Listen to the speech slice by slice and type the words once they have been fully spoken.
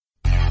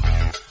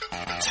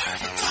And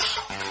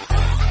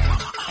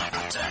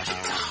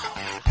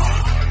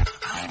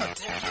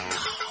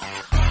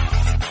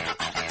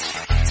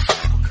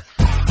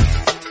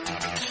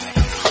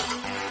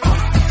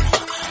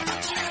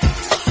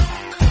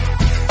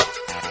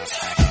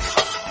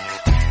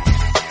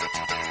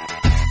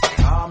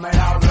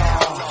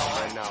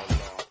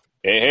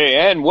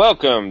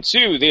welcome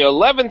to the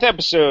 11th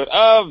episode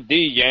of the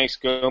Yanks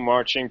Go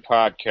Marching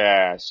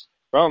podcast.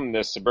 From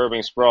the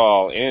suburban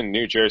sprawl in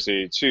New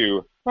Jersey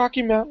to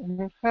Rocky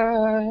Mountain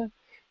High,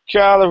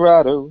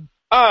 Colorado.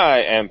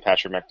 I am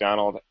Patrick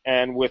McDonald,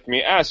 and with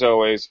me, as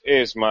always,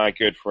 is my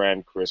good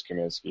friend Chris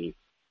Kaminsky.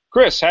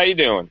 Chris, how you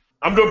doing?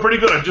 I'm doing pretty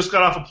good. I just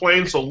got off a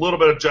plane, so a little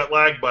bit of jet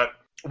lag, but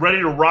ready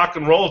to rock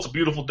and roll. It's a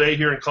beautiful day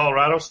here in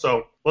Colorado,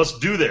 so let's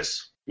do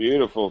this.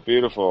 Beautiful,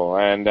 beautiful.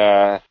 And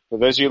for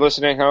those of you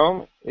listening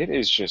home, it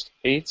is just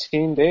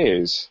 18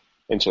 days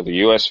until the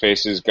U.S.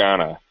 faces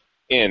Ghana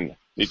in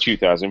the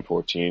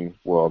 2014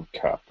 World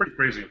Cup. Pretty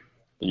crazy.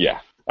 Yeah.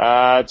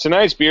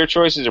 Tonight's beer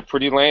choices are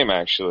pretty lame,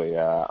 actually.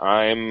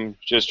 I'm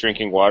just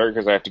drinking water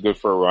because I have to go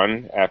for a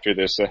run after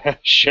this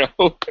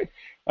show.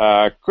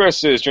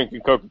 Chris is drinking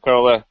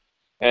Coca-Cola,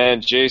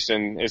 and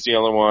Jason is the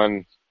only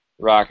one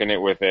rocking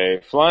it with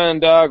a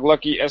Flying Dog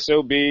Lucky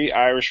SOB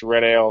Irish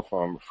Red Ale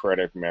from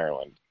Frederick,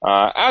 Maryland.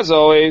 As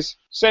always,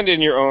 send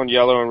in your own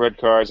yellow and red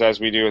cards, as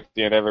we do at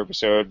the end of every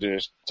episode.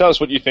 Just tell us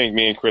what you think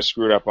me and Chris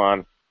screwed up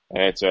on,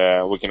 and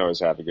we can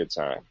always have a good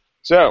time.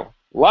 So,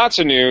 lots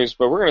of news,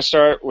 but we're going to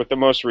start with the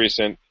most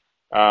recent.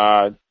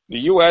 The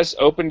U.S.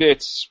 opened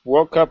its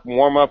World Cup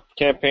warm-up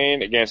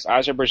campaign against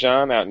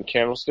Azerbaijan out in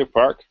Candlestick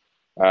Park.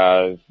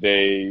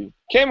 They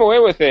came away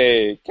with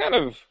a kind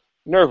of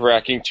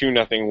nerve-wracking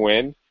 2-0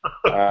 win.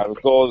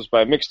 With goals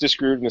by Mix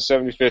Discrude in the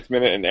 75th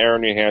minute and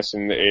Aaron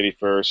Johansson in the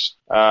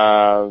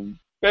 81st.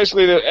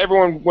 Basically,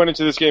 everyone went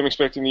into this game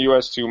expecting the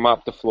U.S. to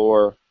mop the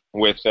floor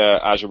with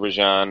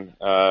Azerbaijan,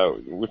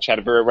 which had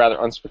a very rather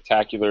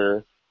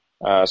unspectacular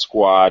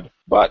squad.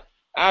 But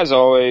as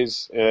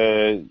always,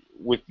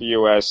 with the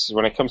U.S.,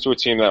 when it comes to a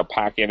team that'll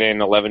pack it in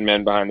 11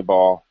 men behind the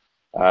ball,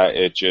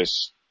 it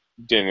just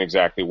didn't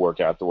exactly work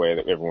out the way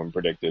that everyone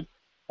predicted.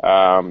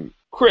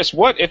 Chris,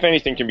 what, if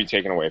anything, can be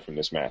taken away from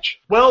this match?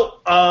 Well,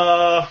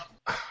 I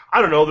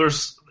don't know.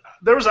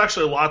 There was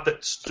actually a lot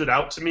that stood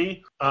out to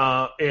me,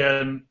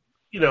 and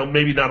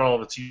maybe not all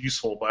of it's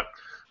useful. But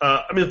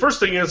the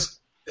first thing is,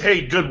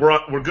 hey, good,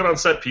 we're good on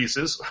set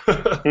pieces,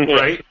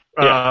 right?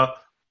 Yeah.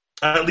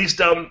 At least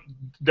down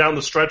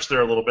the stretch there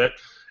a little bit.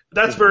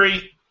 That's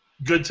very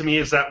good to me.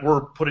 Is that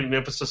we're putting an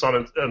emphasis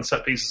on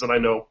set pieces, and I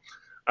know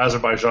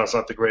Azerbaijan's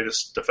not the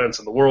greatest defense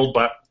in the world,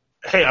 but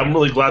hey, I'm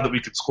really glad that we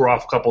could score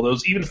off a couple of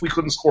those. Even if we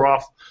couldn't score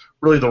off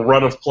really the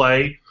run of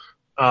play,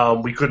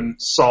 we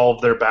couldn't solve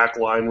their back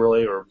line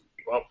really, or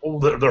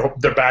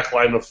their back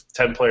line of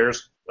 10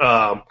 players.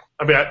 I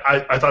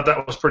thought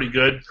that was pretty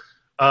good.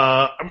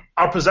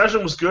 Our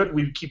possession was good.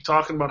 We keep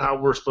talking about how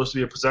we're supposed to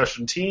be a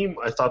possession team.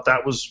 I thought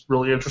that was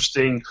really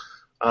interesting.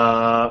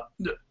 Discarude's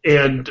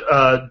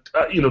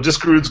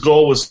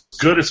goal was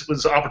good. It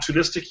was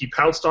opportunistic. He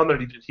pounced on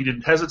it. He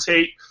didn't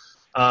hesitate.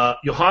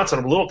 Johansson,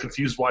 I'm a little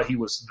confused why he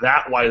was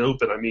that wide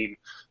open. I mean,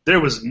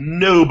 there was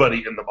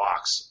nobody in the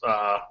box.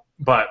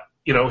 But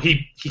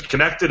he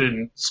connected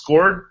and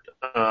scored.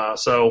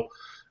 So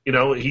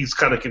he's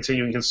kind of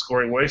continuing his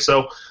scoring way.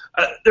 So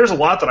there's a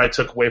lot that I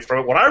took away from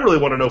it. What I really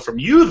want to know from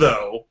you,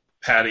 though,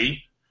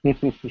 Patty,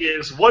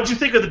 is what did you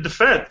think of the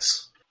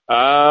defense?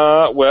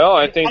 I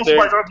think I'm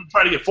surprised not to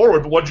try to get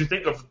forward, but what did you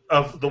think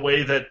of the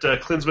way that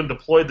Klinsmann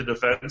deployed the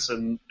defense,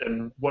 and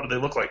what did they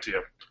look like to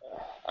you?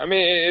 I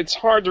mean, it's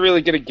hard to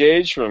really get a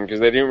gauge from them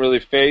because they didn't really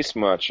face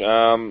much. The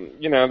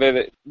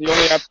only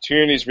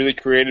opportunities really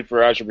created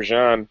for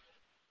Azerbaijan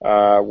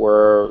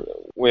were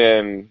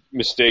when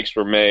mistakes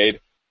were made.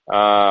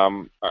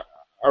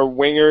 Our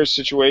winger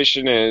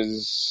situation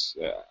is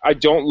I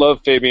don't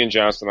love Fabian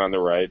Johnson on the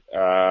right.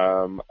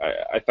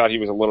 I thought he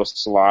was a little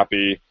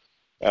sloppy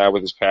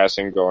with his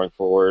passing going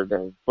forward.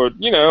 But,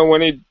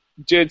 when he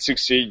did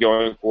succeed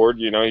going forward,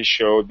 he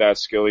showed that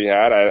skill he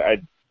had.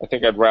 I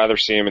think I'd rather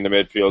see him in the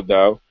midfield,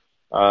 though.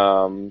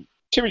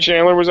 Timmy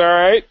Chandler was all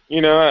right.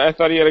 I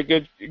thought he had a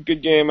good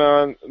game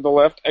on the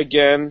left.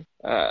 Again,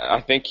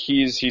 I think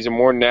he's a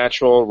more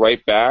natural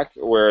right back,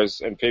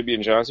 and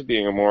Fabian Johnson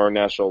being a more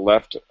natural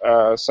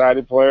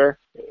left-sided player,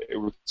 it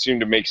would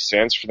seem to make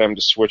sense for them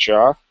to switch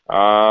off.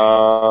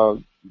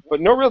 But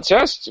no real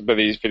tests for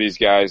these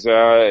guys.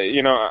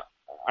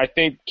 I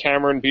think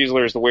Cameron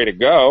Beasler is the way to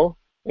go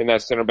in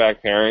that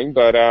center-back pairing,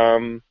 but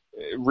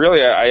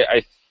really,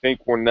 I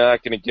think we're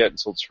not going to get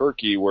until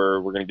Turkey where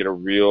we're going to get a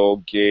real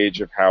gauge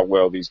of how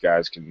well these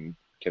guys can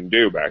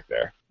do back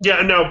there.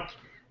 Yeah, no,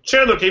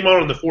 Chandler came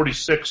on in the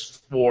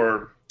 46th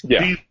for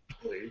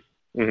Beasley.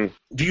 Mm-hmm.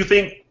 Do you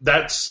think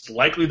that's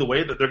likely the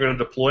way that they're going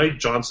to deploy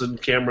Johnson,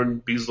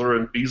 Cameron, Beasler,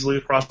 and Beasley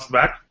across the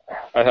back?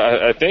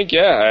 I think,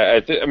 yeah.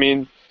 I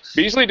mean,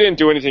 Beasley didn't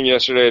do anything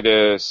yesterday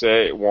to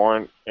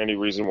warrant any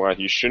reason why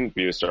he shouldn't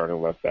be the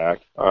starting left back.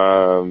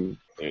 So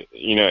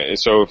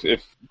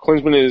if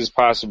Klinsmann is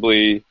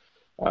possibly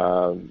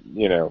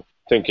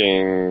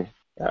thinking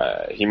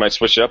he might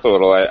switch it up a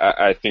little.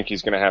 I think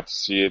he's going to have to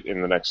see it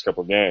in the next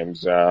couple of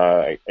games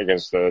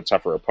against the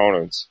tougher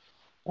opponents.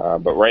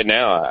 But right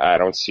now, I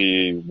don't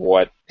see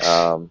what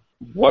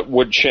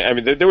would change. I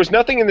mean, there was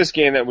nothing in this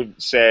game that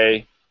would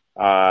say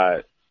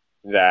that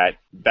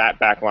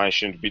back line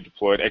shouldn't be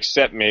deployed,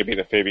 except maybe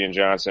that Fabian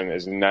Johnson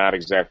is not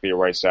exactly a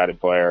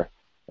right-sided player,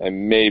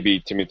 and maybe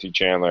Timothy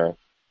Chandler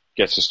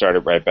gets to start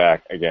it right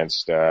back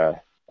against blanking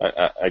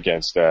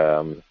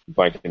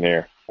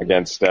here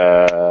against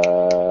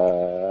Ghana?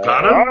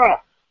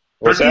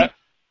 What's Turkey? that?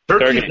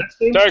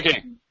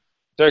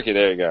 Turkey.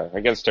 There you go,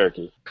 against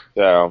Turkey.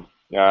 So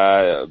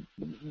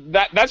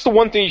that's the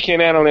one thing you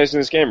can't analyze in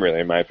this game, really,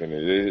 in my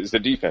opinion, is the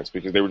defense,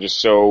 because they were just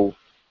so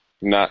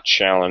not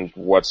challenged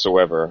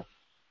whatsoever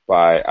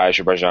by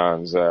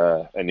Azerbaijan's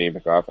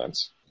anemic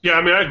offense. Yeah,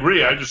 I mean, I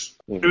agree. It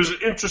was an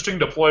interesting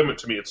deployment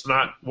to me. It's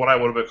not what I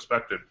would have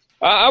expected.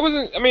 I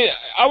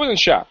wasn't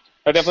shocked.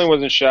 I definitely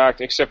wasn't shocked,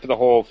 except for the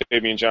whole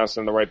Fabian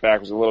Johnson on the right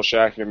back was a little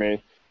shocking to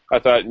me. I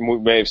thought we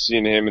may have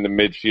seen him in the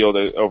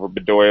midfield over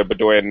Bedoya.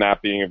 Bedoya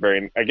not being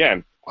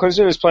again,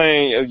 Clemson is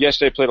playing,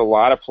 yesterday played a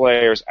lot of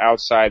players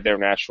outside their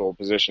natural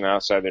position,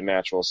 outside their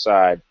natural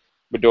side.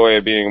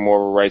 Bedoya being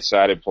more of a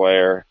right-sided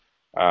player,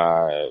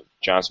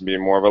 Johnson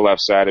being more of a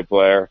left-sided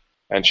player,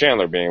 and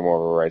Chandler being more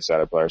of a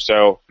right-sided player.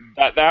 So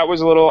that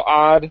was a little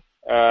odd.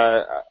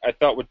 I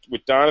thought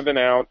with Donovan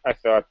out, I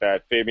thought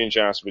that Fabian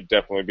Johnson would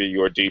definitely be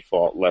your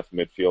default left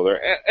midfielder.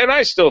 And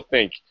I still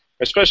think,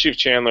 especially if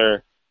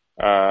Chandler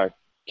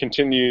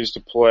continues to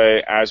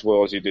play as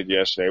well as he did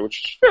yesterday,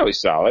 which is fairly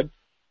solid,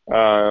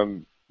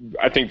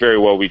 I think very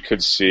well we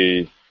could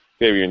see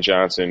Fabian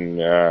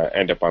Johnson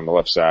end up on the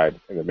left side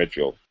in the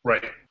midfield.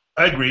 Right.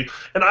 I agree.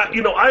 And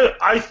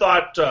I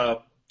thought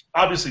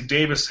obviously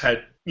Davis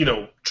had,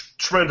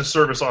 tremendous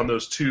service on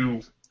those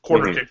two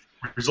corner kicks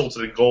that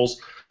resulted in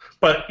goals.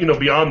 But,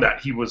 beyond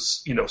that, he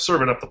was,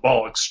 serving up the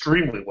ball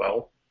extremely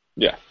well.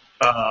 Yeah.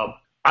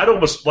 I'd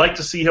almost like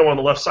to see him on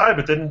the left side,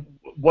 but then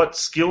what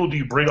skill do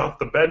you bring off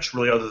the bench,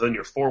 really, other than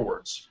your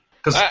forwards?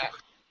 Because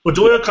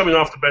Bedoya coming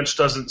off the bench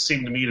doesn't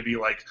seem to me to be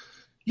like,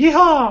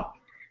 yeehaw!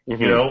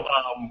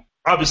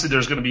 Obviously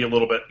there's going to be a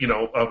little bit,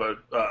 of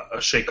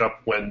a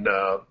shake-up when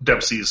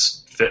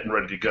Dempsey's fit and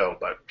ready to go.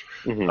 But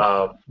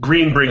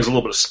Green brings a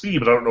little bit of speed,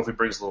 but I don't know if he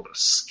brings a little bit of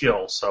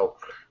skill. So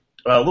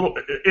a little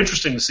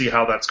interesting to see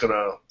how that's going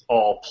to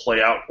all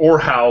play out, or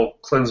how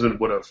Klinsmann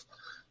would have,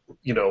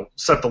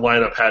 set the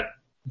lineup had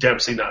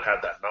Dempsey not had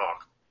that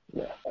knock.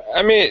 Yeah.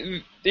 I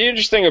mean, the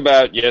interesting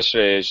about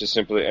yesterday is just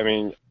simply,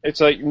 it's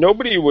like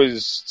nobody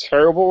was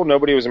terrible,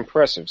 nobody was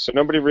impressive, so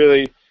nobody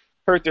really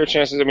hurt their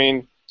chances.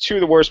 Two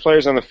of the worst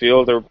players on the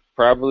field are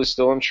probably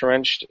still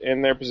entrenched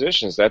in their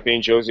positions, that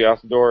being Josie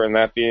Altidore and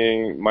that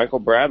being Michael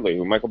Bradley,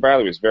 Michael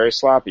Bradley was very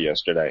sloppy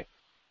yesterday.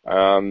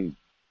 Alexi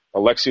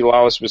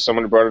Lawless was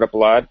someone who brought it up a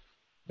lot,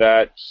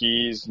 that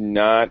he's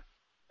not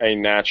a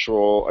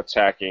natural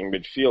attacking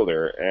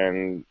midfielder,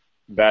 and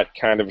that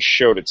kind of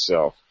showed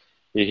itself.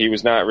 He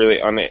was not really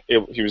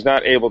he was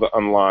not able to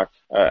unlock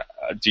a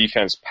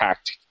defense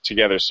packed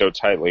together so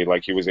tightly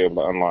like he was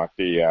able to unlock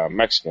the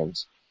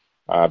Mexicans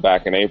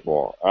back in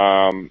April.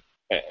 And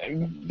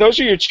those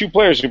are your two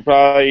players who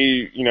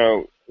probably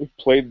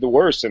played the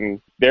worst,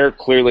 and they're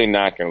clearly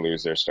not going to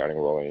lose their starting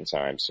role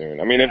anytime soon.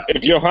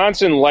 If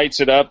Johansson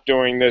lights it up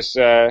during these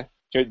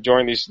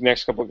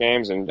next couple of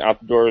games and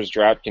Altidore's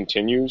drought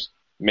continues,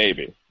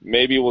 maybe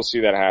we'll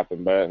see that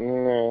happen, but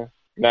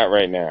not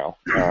right now.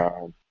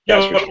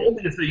 Yeah, but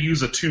only if they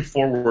use a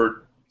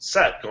two-forward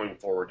set going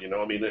forward,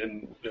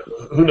 and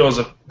who knows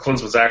if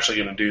Klinsmann's actually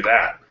going to do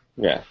that.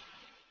 Yeah.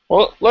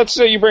 Well, let's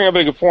say you bring up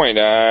a good point.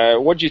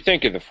 What did you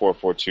think of the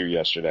 4-4-2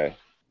 yesterday?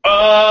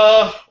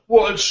 Well,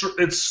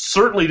 it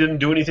certainly didn't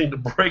do anything to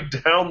break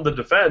down the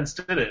defense,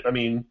 did it?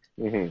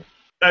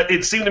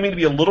 It seemed to me to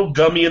be a little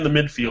gummy in the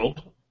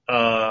midfield,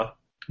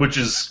 which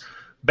is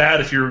bad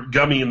if you're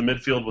gummy in the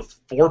midfield with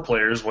four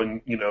players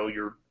when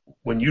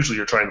usually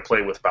you're trying to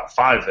play with about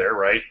five there,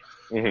 right?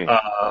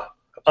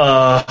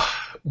 But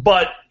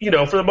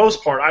for the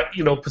most part,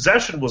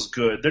 possession was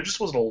good. There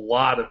just wasn't a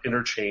lot of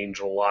interchange,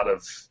 a lot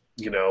of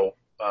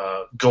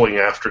going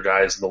after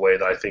guys in the way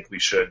that I think we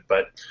should.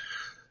 But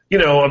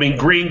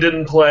Green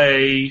didn't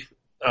play.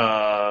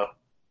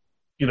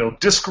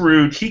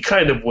 Diskerud, he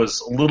kind of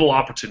was a little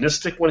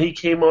opportunistic when he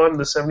came on in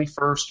the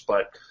 71st,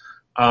 but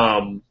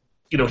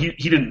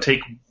he didn't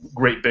take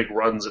great big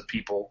runs at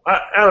people.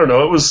 I don't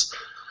know. It was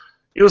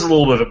a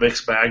little bit of a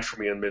mixed bag for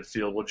me in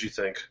midfield. What did you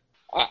think?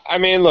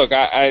 Look,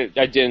 I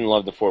didn't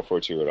love the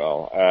 4-4-2 at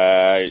all.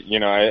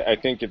 I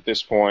think at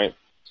this point,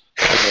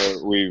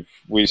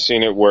 we've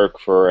seen it work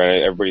for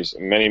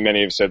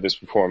many have said this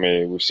before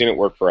me. We've seen it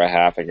work for a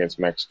half against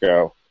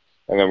Mexico,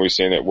 and then we've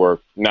seen it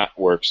not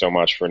work so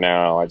much for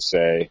now. I'd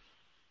say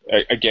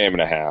a game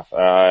and a half.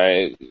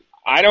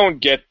 I don't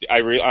get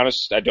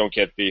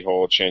the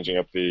whole changing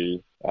up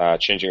the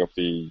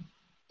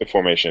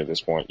formation at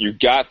this point. You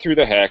got through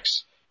the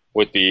hex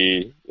with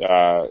the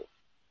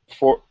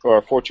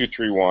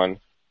 4-2-3-1.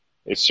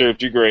 It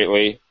served you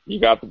greatly. You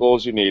got the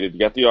goals you needed. You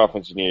got the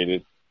offense you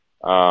needed.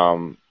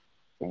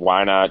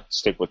 Why not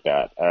stick with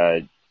that?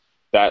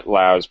 That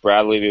allows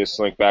Bradley to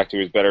slink back to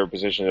his better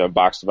position as a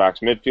box-to-box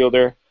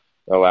midfielder.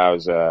 It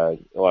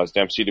allows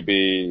Dempsey to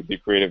be the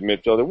creative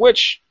midfielder,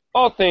 which,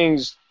 all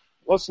things,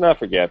 let's not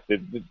forget,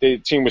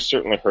 the team was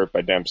certainly hurt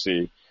by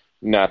Dempsey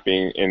not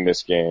being in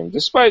this game,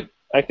 despite,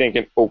 I think,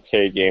 an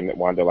okay game that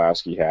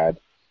Wondolowski had.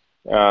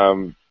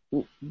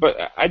 But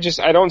I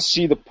don't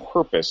see the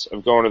purpose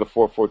of going to the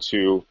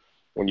 4-4-2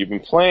 when you've been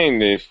playing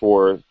the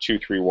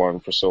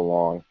 4-2-3-1 for so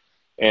long,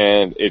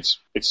 and it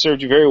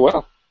served you very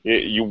well.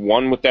 You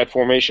won with that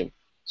formation.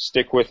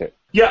 Stick with it.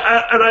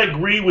 Yeah, and I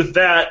agree with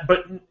that.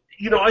 But,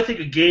 I think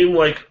a game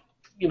like,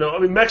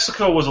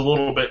 Mexico was a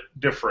little bit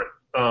different.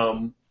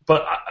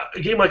 But a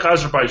game like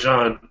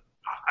Azerbaijan,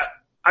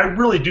 I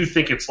really do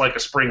think it's like a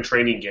spring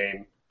training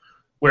game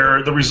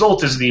where the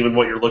result isn't even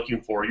what you're looking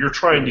for. You're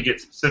trying to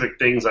get specific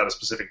things out of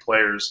specific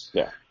players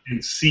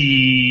and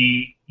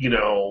see,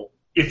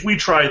 if we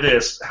try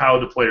this, how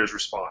do players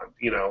respond,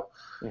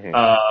 And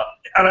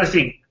I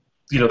think,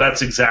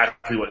 that's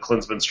exactly what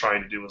Klinsmann's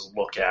trying to do is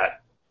look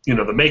at,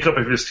 the makeup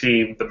of his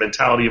team, the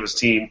mentality of his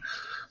team,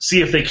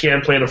 see if they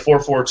can play in a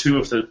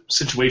 4-4-2 if the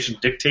situation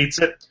dictates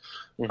it.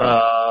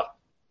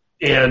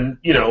 And,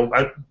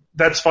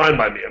 that's fine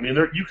by me. I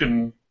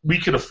mean, we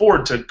can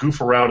afford to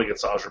goof around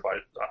against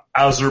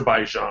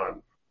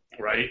Azerbaijan,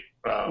 right?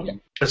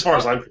 As far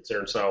as I'm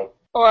concerned, so.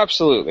 Oh,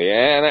 absolutely.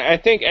 And I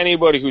think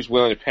anybody who's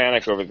willing to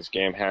panic over this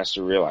game has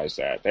to realize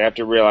that. They have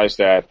to realize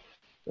that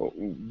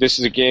this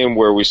is a game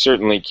where we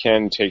certainly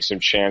can take some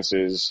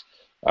chances,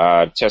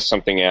 test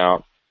something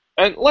out.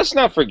 And let's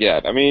not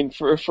forget,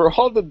 for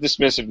all the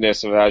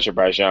dismissiveness of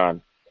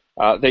Azerbaijan,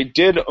 they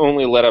did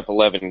only let up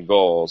 11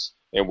 goals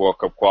in World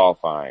Cup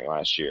qualifying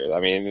last year.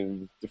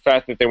 The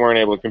fact that they weren't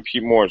able to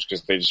compete more is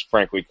because they just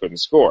frankly couldn't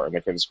score, and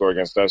they couldn't score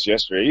against us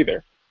yesterday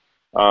either.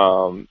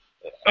 And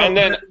then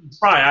they didn't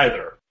try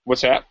either.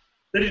 What's that?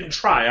 They didn't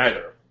try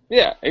either.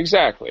 Yeah,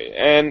 exactly.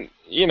 And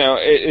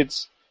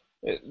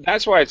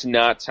that's why it's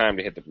not time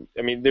to hit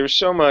the. There's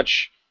so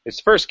much. It's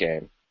the first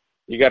game.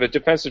 You got a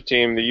defensive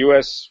team. The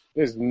U.S.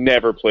 has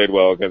never played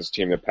well against a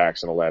team that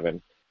packs an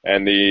 11,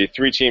 and the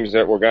three teams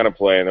that we're going to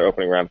play in the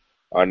opening round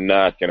are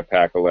not going to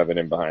pack 11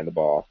 in behind the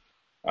ball.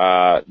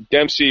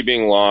 Dempsey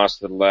being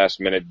lost at the last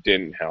minute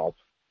didn't help.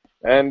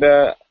 And,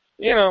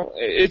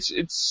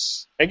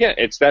 it's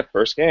that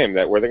first game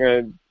where they're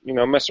going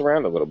to, mess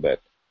around a little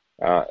bit.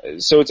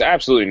 So it's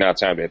absolutely not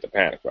time to hit the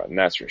panic button,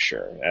 that's for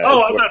sure.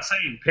 I'm not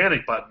saying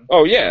panic button.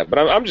 Oh, yeah, but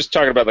I'm just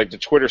talking about, the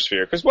Twitter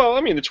sphere. Because,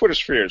 the Twitter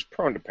sphere is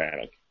prone to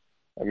panic.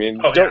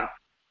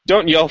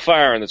 Don't yell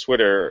fire on the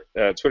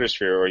Twitter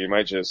sphere, or you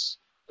might just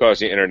cause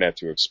the internet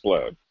to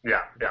explode.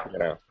 Yeah.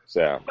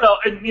 So. Well,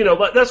 and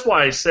that's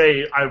why I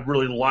say I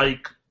really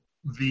like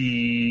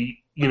the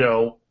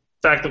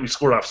fact that we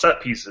scored off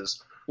set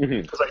pieces,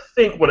 because I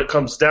think when it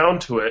comes down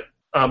to it,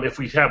 if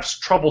we have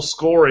trouble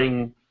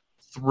scoring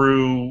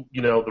through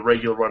the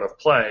regular run of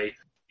play,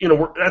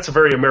 that's a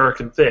very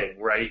American thing,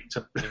 right?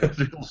 To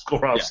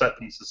score off set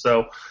pieces.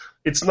 So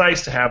it's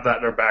nice to have that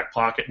in our back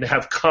pocket and to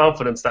have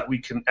confidence that we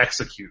can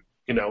execute.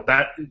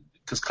 That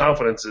because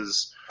confidence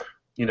is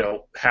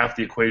half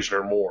the equation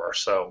or more.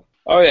 So.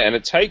 Oh yeah, and a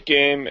tight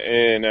game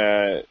in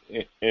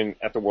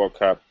at the World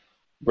Cup,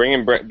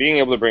 being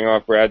able to bring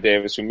off Brad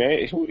Davis,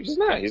 he's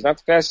not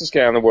the fastest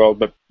guy in the world,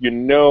 but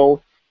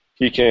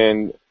he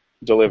can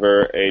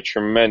deliver a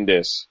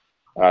tremendous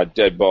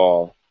dead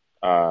ball,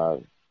 a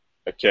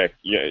kick.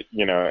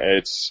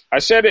 I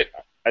said it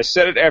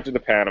after the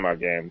Panama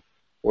game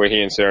where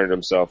he inserted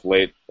himself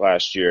late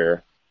last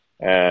year,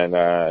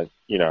 and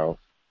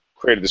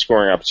created the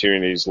scoring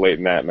opportunities late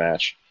in that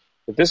match.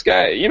 But this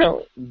guy,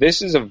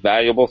 this is a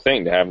valuable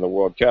thing to have in the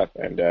World Cup,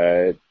 and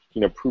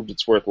proved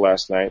its worth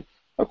last night.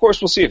 Of course,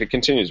 we'll see if it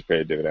continues to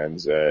pay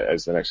dividends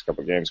as the next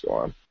couple of games go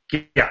on.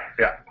 Yeah,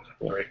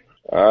 right.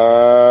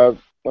 I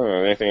don't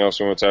know, anything else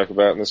you want to talk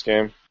about in this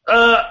game?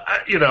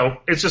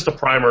 It's just a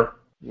primer.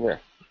 Yeah.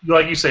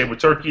 Like you say, with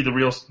Turkey, the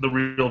real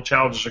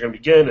challenges are going to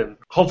begin, and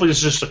hopefully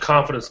it's just a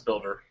confidence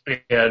builder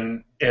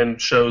and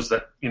shows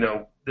that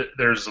that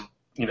there's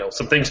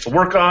some things to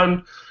work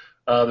on.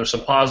 There's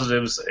some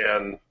positives,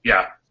 and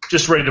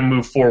just ready to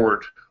move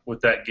forward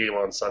with that game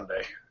on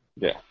Sunday.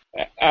 Yeah,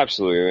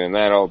 absolutely, and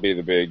that'll be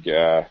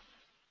the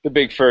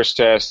big first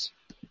test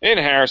in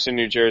Harrison,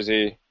 New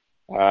Jersey,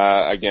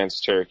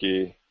 against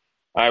Turkey.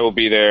 I will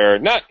be there,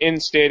 not in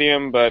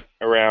stadium, but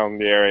around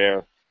the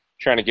area,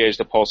 trying to gauge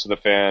the pulse of the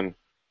fan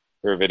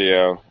for a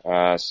video.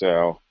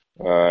 So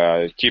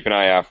keep an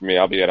eye out for me.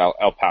 I'll be at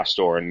El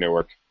Pastor in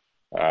Newark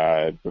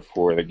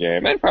before the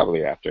game, and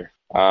probably after.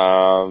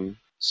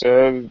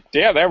 So,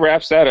 that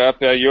wraps that up.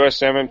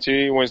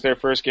 USMNT wins their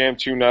first game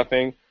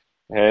 2-0.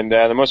 And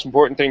the most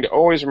important thing to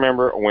always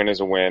remember, a win is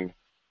a win.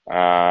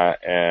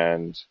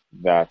 And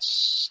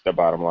that's the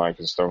bottom line,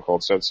 because Stone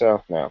Cold said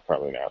so. No,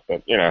 probably not.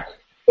 But,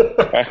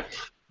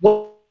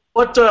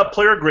 What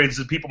player grades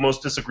did people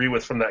most disagree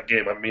with from that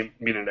game? I'm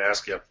meaning to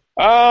ask you.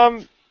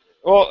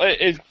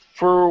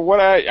 For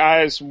what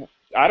I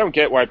don't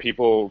get why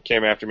people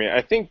came after me.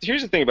 I think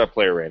here's the thing about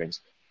player ratings.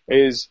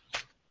 is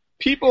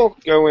people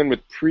go in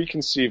with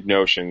preconceived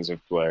notions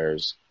of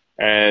players,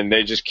 and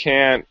they just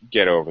can't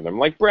get over them.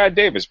 Like Brad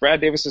Davis.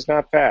 Brad Davis is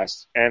not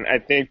fast, and I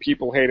think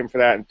people hate him for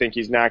that and think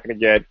he's not going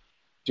to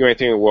do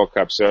anything in the World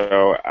Cup.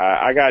 So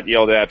I got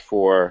yelled at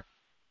for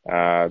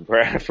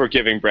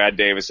giving Brad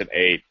Davis an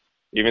 8,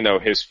 even though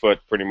his foot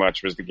pretty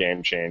much was the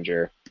game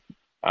changer.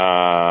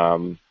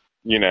 And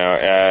then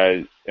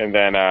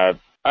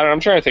I'm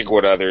trying to think of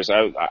what others.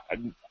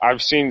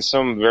 I've seen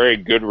some very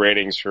good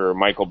ratings for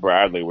Michael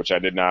Bradley, which I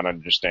did not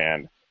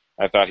understand.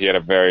 I thought he had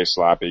a very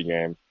sloppy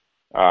game.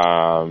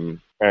 And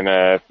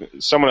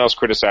someone else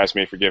criticized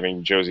me for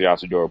giving Josie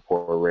Altidore a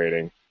poor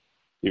rating,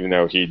 even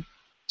though he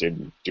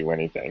didn't do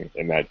anything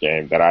in that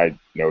game that I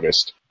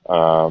noticed. Those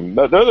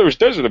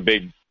are the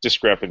big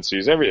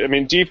discrepancies.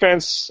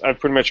 Defense, I've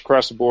pretty much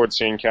across the board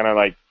seen kind of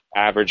like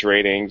average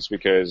ratings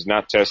because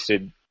not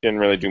tested didn't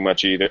really do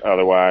much either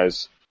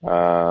otherwise.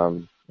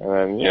 And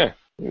then,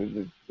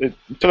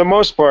 for the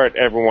most part,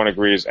 everyone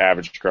agrees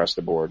average across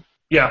the board.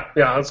 Yeah,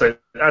 I'd say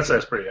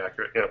that's pretty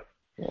accurate.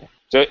 Yeah.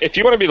 So if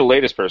you want to be the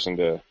latest person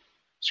to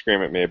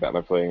scream at me about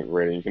my playing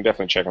rating, you can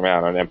definitely check them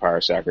out on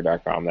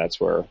EmpireSoccer.com. That's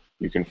where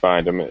you can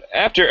find them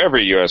after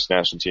every U.S.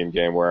 national team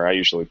game, where I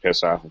usually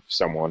piss off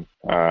someone.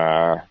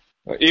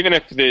 Even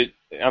if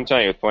I'm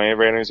telling you, with playing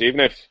ratings, even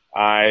if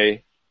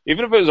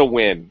it was a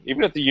win,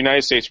 even if the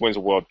United States wins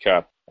a World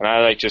Cup, and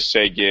I just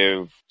say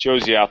give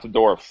Josie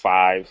Altidore a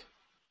 5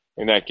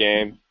 in that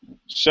game,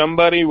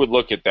 somebody would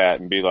look at that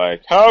and be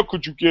like, how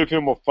could you give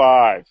him a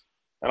 5?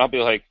 And I'll be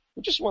like,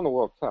 we just won the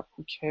World Cup.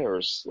 Who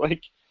cares?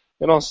 Like,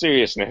 in all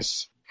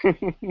seriousness.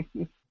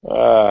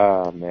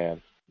 Oh,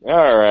 man.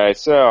 All right,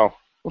 so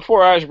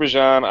before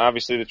Azerbaijan,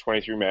 obviously the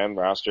 23-man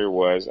roster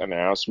was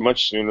announced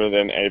much sooner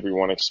than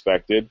everyone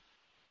expected.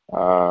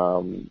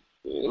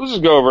 Let's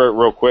just go over it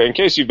real quick. In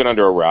case you've been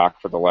under a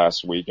rock for the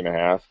last week and a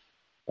half,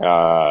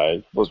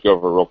 let's go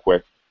over it real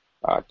quick.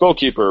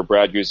 Goalkeeper,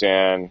 Brad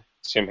Guzan,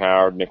 Tim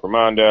Howard, Nick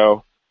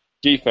Raimondo.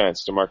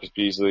 Defense, DeMarcus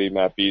Beasley,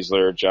 Matt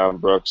Beasler, John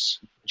Brooks,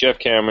 Jeff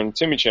Cameron,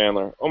 Timmy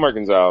Chandler, Omar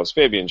Gonzalez,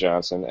 Fabian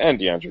Johnson, and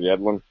DeAndre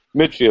Yedlin.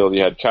 Midfield,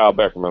 you had Kyle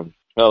Beckerman,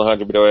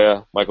 Alejandro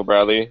Bedoya, Michael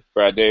Bradley,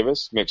 Brad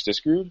Davis, Mix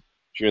Discrude,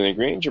 Julian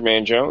Green,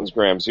 Jermaine Jones,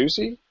 Graham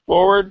Zusi.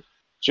 Forward,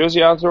 Josie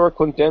Altidore,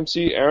 Clint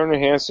Dempsey, Aaron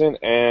Hansen,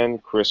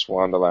 and Chris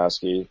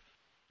Wondolowski.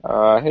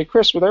 Hey,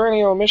 Chris, were there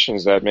any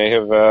omissions that may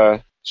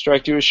have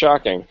struck you as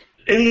shocking?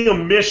 Any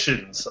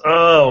omissions?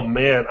 Oh,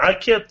 man. I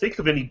can't think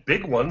of any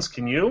big ones.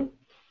 Can you?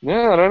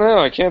 No, I don't know.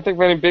 I can't think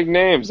of any big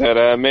names that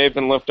may have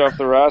been left off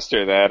the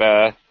roster that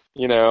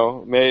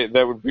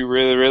that would be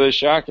really, really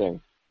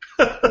shocking.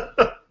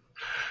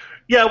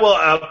 Yeah, well,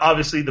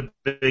 obviously the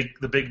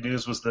big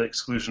news was the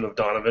exclusion of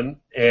Donovan,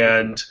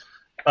 and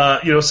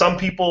some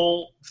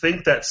people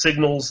think that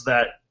signals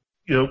that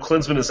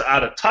Klinsmann is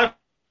out of touch,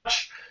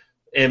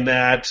 and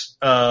that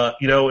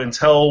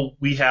until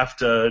we have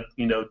to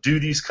do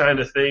these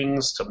kind of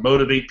things to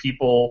motivate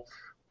people,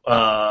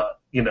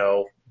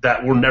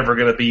 that we're never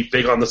going to be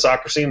big on the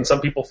soccer scene. And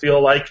some people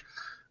feel like,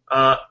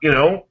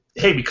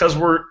 hey, because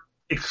we're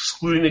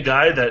excluding a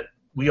guy that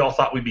we all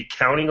thought we'd be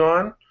counting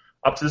on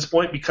up to this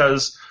point,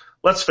 because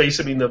let's face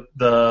it,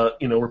 the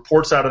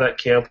reports out of that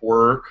camp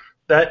were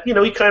that,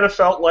 he kind of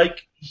felt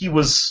like he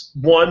was,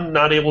 one,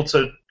 not able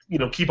to,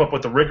 keep up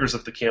with the rigors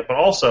of the camp, but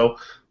also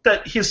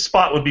that his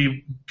spot would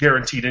be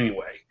guaranteed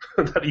anyway,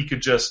 that he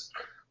could just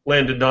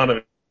Landon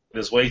Donovan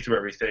his way through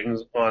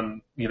everything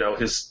on,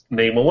 his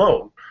name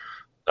alone.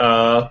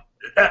 I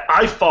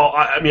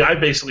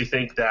basically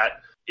think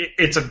that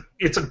it's a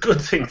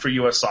good thing for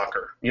U.S.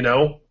 soccer,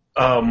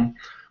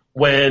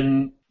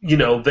 when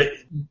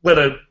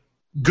a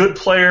good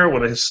player,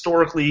 when a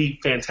historically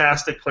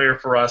fantastic player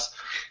for us,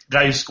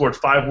 guy who scored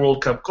 5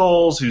 World Cup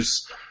goals,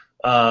 who's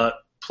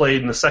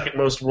played in the second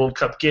most World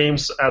Cup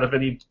games out of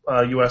any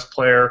U.S.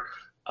 player,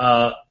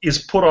 is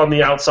put on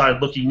the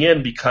outside looking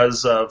in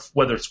because of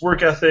whether it's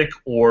work ethic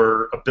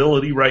or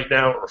ability right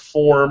now or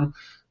form.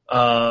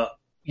 That's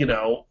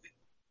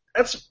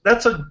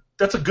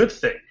a good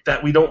thing,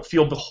 that we don't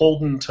feel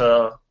beholden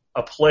to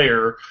a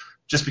player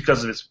just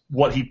because of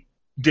what he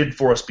did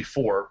for us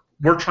before.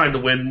 We're trying to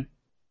win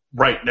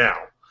right now,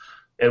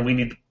 and we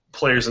need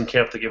players in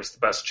camp to give us the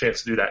best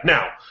chance to do that.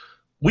 Now,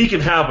 we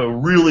can have a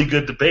really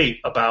good debate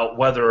about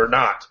whether or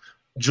not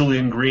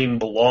Julian Green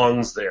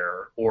belongs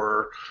there,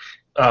 or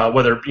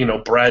whether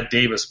Brad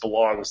Davis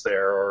belongs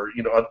there, or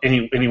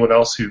anyone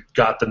else who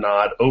got the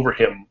nod over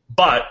him.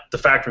 But the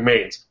fact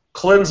remains,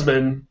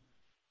 Klinsmann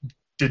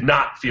did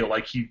not feel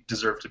like he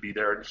deserved to be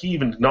there, and he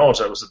even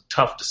acknowledged that it was a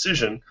tough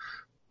decision.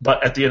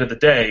 But at the end of the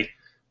day,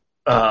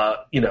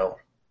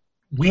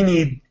 we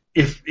need,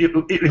 if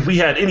we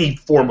had any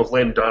form of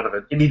Landon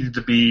Donovan, it needed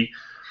to be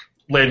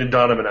Landon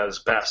Donovan at his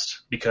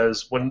best,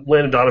 because when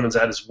Landon Donovan's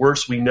at his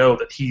worst, we know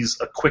that he's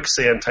a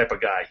quicksand type of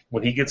guy.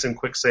 When he gets in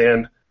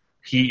quicksand,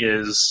 he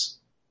is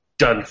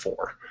done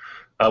for.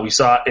 We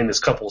saw it in his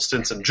couple of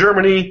stints in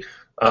Germany.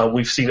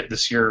 We've seen it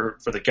this year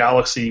for the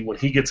Galaxy. When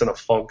he gets in a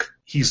funk,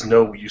 he's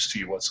no use to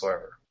you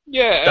whatsoever.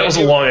 Yeah, that was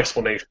a long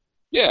explanation.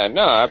 Yeah,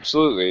 no,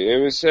 absolutely. It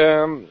was.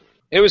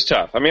 It was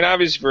tough. I mean,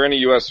 obviously for any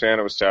U.S. fan,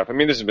 it was tough. I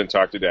mean, this has been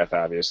talked to death,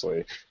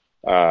 obviously,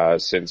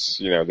 since,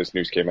 this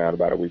news came out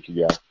about a week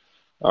ago.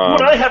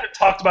 Well, I haven't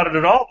talked about it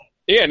at all.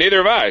 Yeah,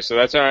 neither have I. So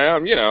that's how I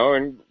am,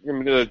 and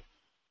I'm going to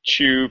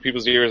chew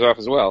people's ears off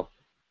as well.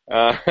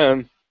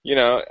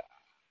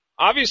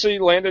 Obviously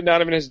Landon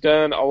Donovan has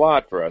done a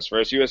lot for us. For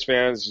us U.S.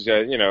 fans,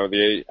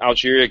 the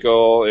Algeria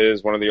goal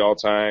is one of the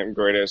all-time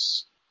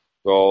greatest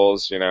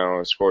goals,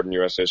 scored in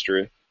U.S.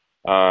 history.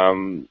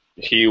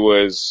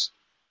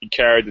 He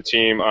carried the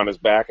team on his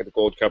back at the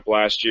Gold Cup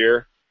last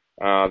year.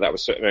 That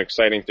was an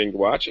exciting thing to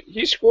watch.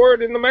 He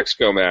scored in the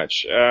Mexico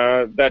match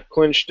that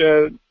clinched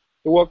the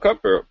World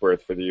Cup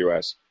berth for the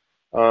U.S.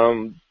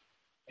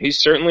 He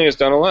certainly has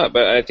done a lot,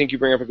 but I think you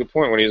bring up a good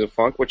point when he was a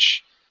funk,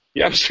 which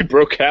he obviously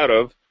broke out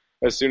of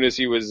as soon as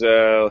he was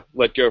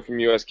let go from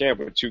U.S. camp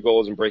with 2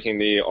 goals and breaking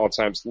the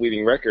all-time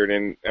leading record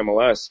in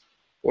MLS.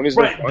 When he's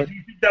right. Do you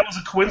think that was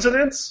a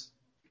coincidence?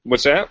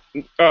 What's that?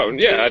 Oh,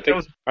 yeah.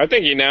 I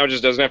think he now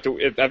just doesn't have to.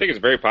 I think it's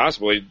very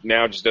possible he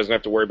now just doesn't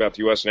have to worry about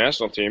the U.S.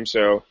 national team,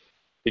 so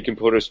he can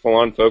put his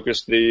full-on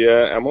focus to the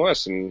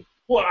MLS.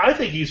 Well, I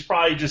think he's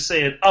probably just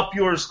saying, "Up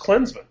yours,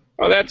 Klinsmann."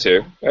 Oh, that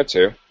too.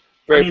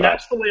 Very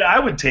that's the way I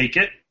would take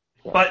it.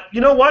 But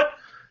you know what?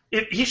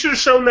 He should have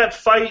shown that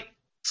fight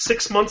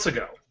 6 months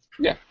ago.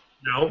 Yeah.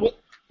 Well,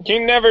 he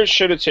never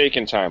should have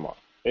taken time off.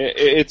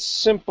 It's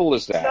simple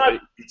as that.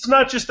 It's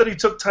not just that he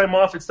took time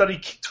off. It's that he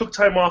took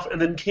time off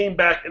and then came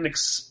back and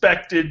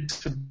expected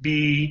to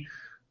be,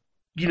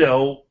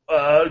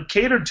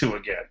 catered to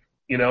again.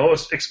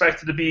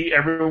 Expected to be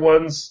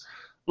everyone's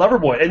lover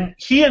boy. And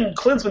he and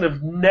Klinsmann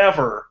have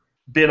never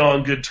been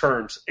on good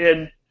terms.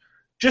 And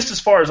just as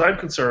far as I'm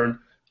concerned,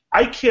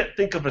 I can't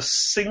think of a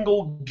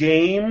single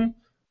game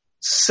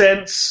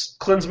since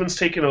Klinsmann's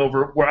taken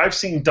over where I've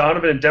seen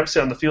Donovan and Dempsey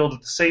on the field at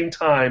the same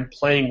time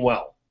playing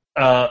well.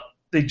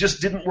 They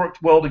just didn't work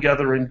well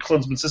together in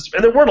Klinsmann's system.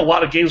 And there weren't a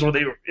lot of games where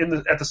they were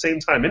at the same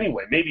time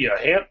anyway, maybe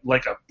a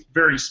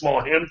very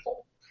small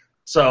handful.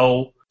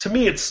 So to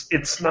me,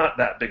 it's not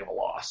that big of a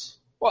loss.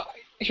 Well,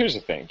 here's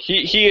the thing.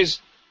 He is,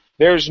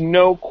 there's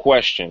no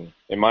question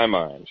in my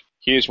mind,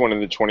 he is one of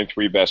the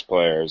 23 best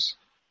players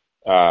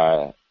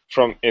in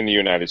the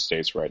United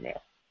States right now.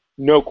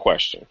 No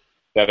question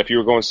that if you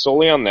were going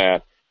solely on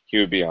that, he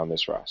would be on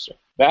this roster.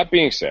 That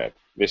being said,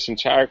 the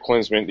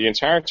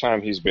entire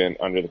time he's been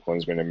under the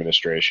Klinsmann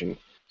administration,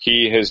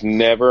 he has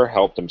never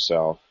helped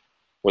himself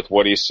with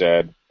what he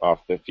said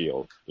off the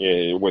field.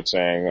 With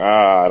saying,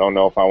 I don't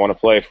know if I want to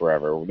play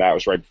forever. That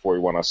was right before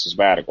he went on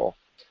sabbatical.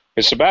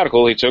 His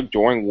sabbatical he took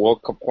during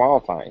World Cup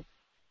qualifying.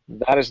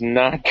 That is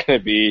not going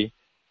to be,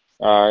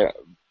 that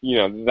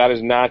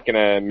is not going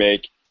to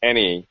make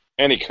any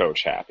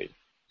coach happy.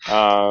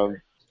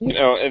 And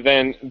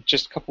then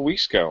just a couple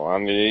weeks ago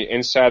on the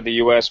Inside the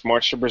U.S.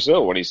 March to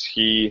Brazil, when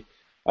he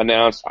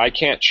announced, I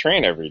can't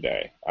train every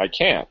day. I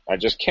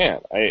just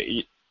can't.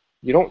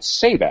 You don't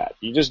say that.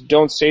 You just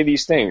don't say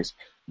these things.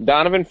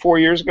 Donovan 4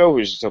 years ago, who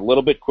was just a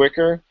little bit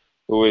quicker,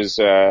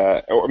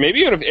 or maybe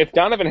even if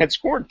Donovan had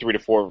scored three to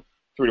four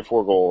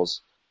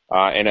goals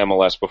in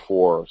MLS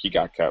before he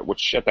got cut,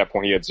 which at that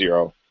point he had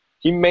 0,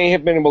 he may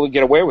have been able to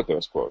get away with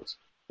those quotes.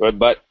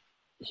 But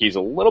he's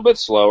a little bit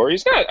slower.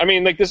 He's not. I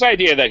mean, this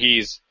idea that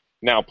he's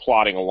now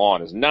plodding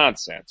along is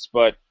nonsense.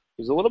 But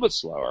he's a little bit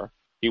slower.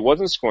 He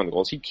wasn't scoring the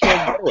goals. He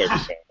can't get away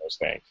with saying those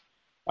things.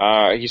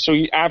 So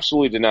he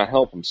absolutely did not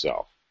help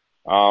himself.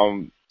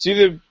 Do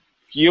the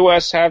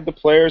U.S. have the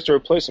players to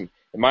replace him?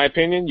 In my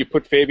opinion, you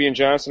put Fabian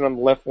Johnson on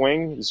the left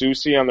wing,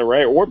 Zusi on the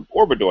right, or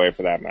Bedoya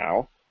for that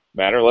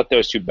matter. Let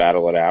those two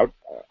battle it out.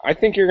 I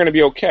think you're going to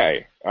be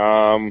okay.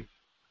 I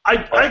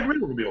agree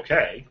we'll be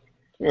okay.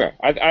 Yeah,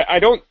 I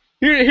don't.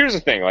 Here's the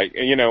thing,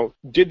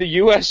 did the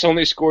U.S.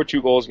 only score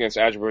 2 goals against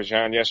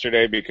Azerbaijan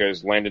yesterday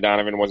because Landon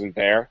Donovan wasn't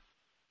there?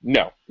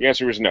 No. The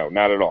answer is no,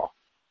 not at all.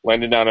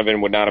 Landon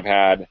Donovan would not have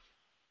had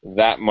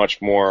that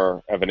much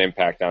more of an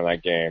impact on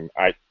that game.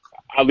 At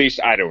least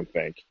I don't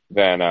think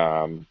than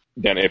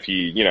if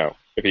he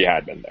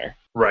had been there.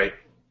 Right.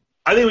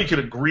 I think we could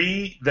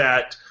agree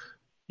that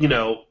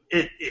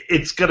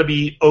it's going to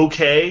be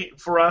okay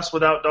for us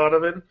without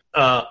Donovan.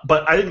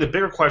 But I think the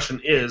bigger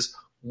question is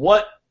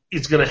what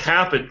is going to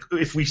happen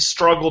if we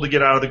struggle to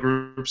get out of the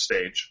group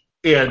stage,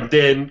 and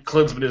then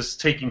Klinsmann is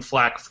taking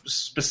flack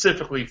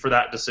specifically for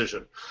that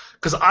decision.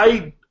 Because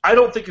I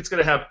don't think it's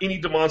going to have any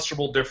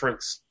demonstrable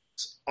difference,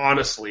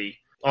 honestly,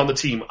 on the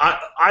team.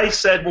 I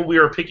said when we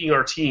were picking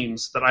our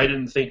teams that I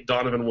didn't think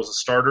Donovan was a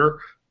starter.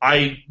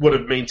 I would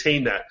have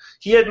maintained that.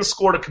 He hadn't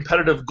scored a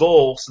competitive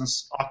goal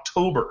since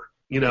October,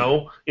 in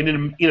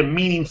a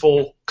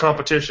meaningful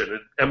competition,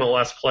 an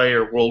MLS play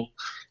or World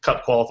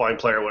Cup qualifying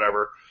play or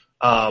whatever.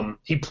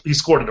 He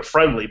scored in a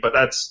friendly, but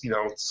that's,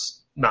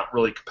 it's not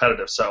really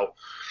competitive. So,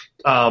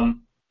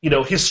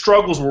 his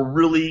struggles were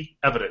really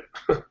evident.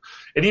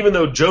 And even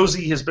though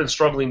Josie has been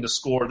struggling to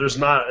score, there's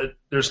not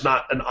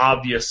an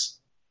obvious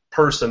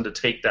person to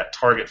take that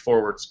target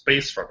forward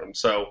space from him.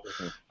 So,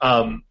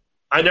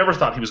 I never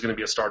thought he was going to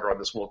be a starter on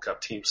this World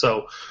Cup team.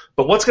 So,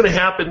 but what's going to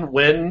happen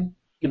when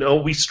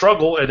we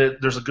struggle, and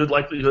there's a good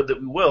likelihood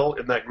that we will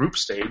in that group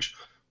stage,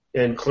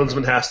 and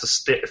Klinsmann has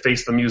to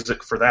face the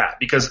music for that.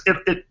 Because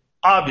it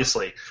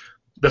obviously,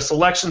 the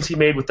selections he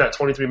made with that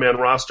 23-man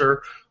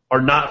roster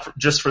are not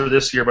just for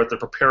this year, but they're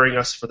preparing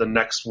us for the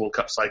next World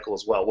Cup cycle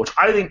as well, which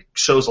I think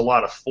shows a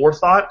lot of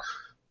forethought,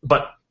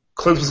 but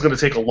Klinsmann's going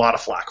to take a lot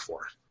of flack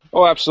for it.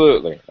 Oh,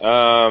 absolutely.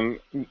 And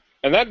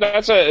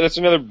that's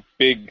another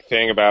big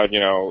thing about,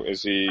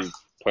 is he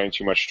playing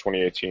too much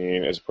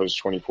 2018 as opposed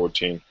to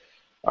 2014?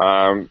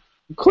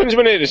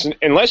 Klinsmann is,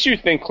 unless you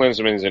think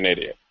Klinsmann is an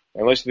idiot,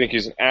 unless you think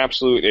he's an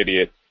absolute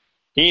idiot,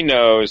 he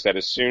knows that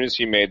as soon as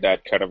he made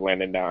that cut of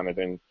Landon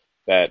Donovan,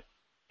 that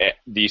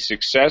the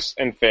success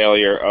and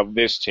failure of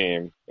this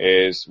team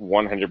is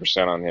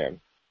 100% on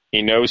him.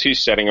 He knows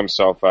he's setting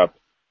himself up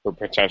for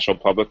potential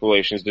public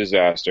relations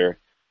disaster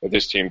if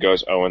this team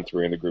goes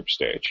 0-3 in the group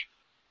stage.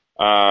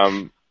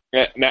 Now,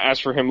 as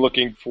for him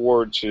looking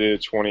forward to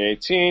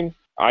 2018,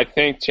 I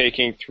think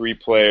taking 3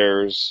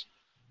 players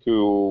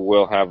who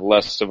will have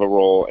less of a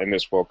role in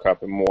this World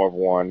Cup and more of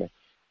one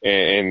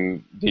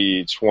in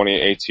the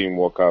 2018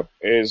 World Cup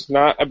is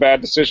not a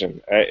bad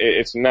decision.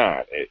 It's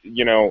not.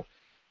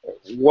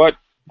 What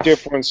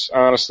difference,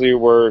 honestly,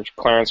 were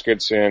Clarence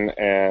Goodson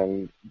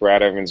and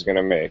Brad Evans going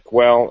to make?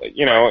 Well,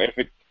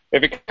 if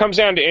it comes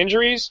down to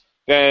injuries,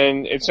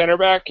 then at center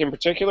back in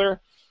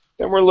particular,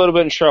 then we're a little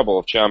bit in trouble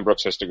if John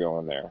Brooks has to go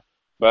in there.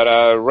 But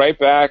right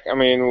back,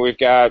 we've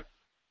got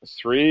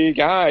 3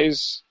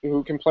 guys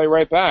who can play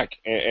right back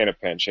in a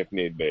pinch if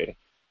need be.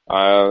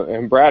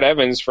 And Brad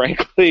Evans,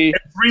 frankly...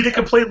 And 3 that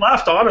can play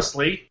left,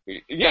 honestly.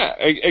 Yeah,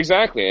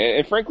 exactly.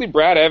 And frankly,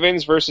 Brad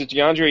Evans versus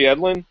DeAndre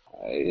Yedlin,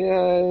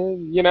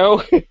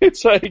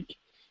 it's like,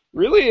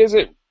 really, is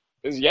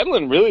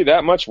Yedlin really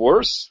that much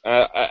worse?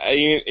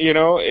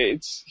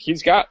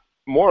 He's got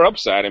more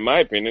upside, in my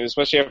opinion,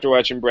 especially after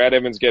watching Brad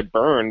Evans get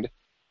burned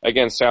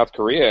against South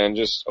Korea and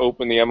just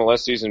open the MLS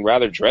season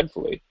rather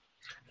dreadfully.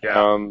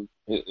 Yeah.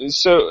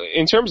 So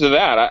in terms of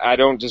that, I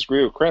don't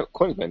disagree with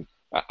Klinsmann.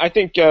 I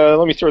think,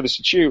 let me throw this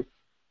at you.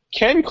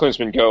 Can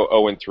Klinsmann go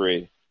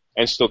 0-3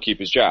 and still keep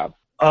his job?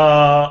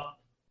 I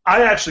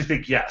actually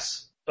think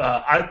yes.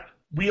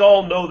 We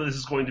all know that this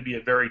is going to be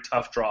a very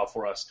tough draw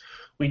for us.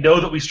 We know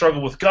that we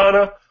struggle with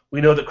Ghana. We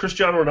know that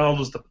Cristiano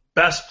Ronaldo is the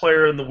best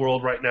player in the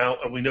world right now,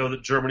 and we know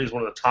that Germany is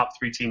one of the top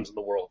 3 teams in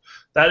the world.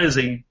 That is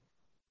a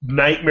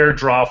nightmare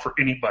draw for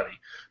anybody.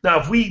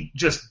 Now, if we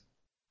just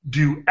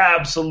do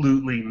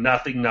absolutely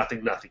nothing,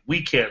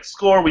 we can't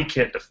score, we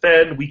can't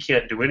defend, we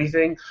can't do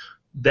anything,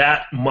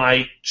 that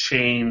might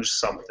change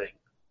something.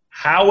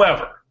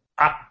 However,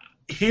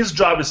 his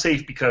job is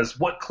safe because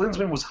what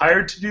Klinsmann was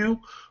hired to do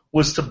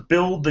was to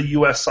build the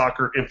U.S.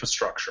 soccer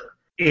infrastructure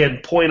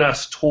and point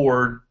us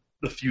toward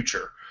the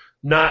future,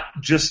 not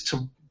just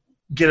to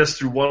get us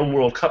through one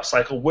World Cup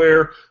cycle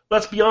where,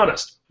 let's be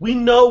honest, we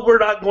know we're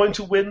not going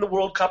to win the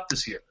World Cup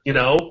this year.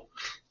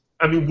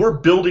 We're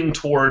building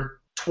toward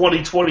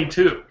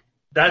 2022.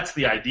 That's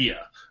the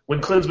idea. When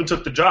Klinsmann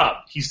took the job,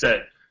 he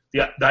said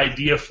the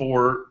idea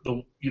for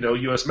the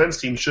U.S. men's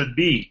team should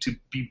be to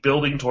be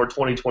building toward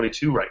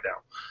 2022 right now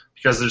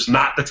because there's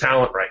not the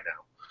talent right now.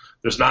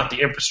 There's not the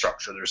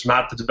infrastructure. There's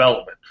not the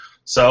development.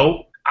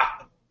 So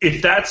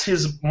if that's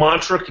his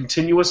mantra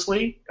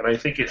continuously, and I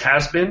think it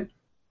has been,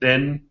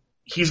 then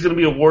he's going to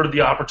be awarded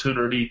the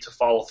opportunity to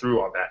follow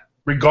through on that,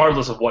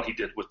 regardless of what he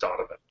did with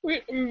Donovan.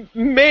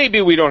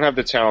 Maybe we don't have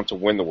the talent to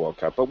win the World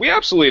Cup, but we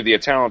absolutely have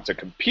the talent to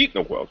compete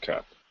in the World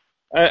Cup.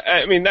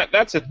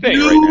 That's a thing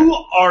right now. You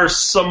are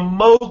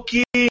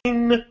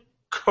smoking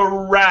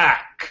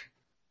crack.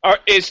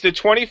 Is the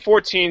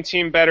 2014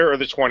 team better or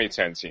the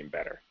 2010 team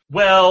better?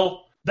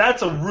 Well,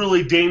 that's a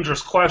really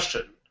dangerous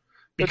question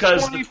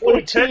because the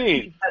 2010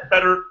 team had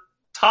better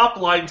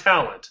top-line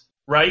talent,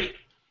 right?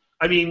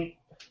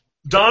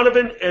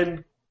 Donovan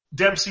and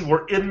Dempsey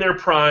were in their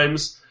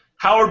primes.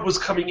 Howard was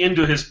coming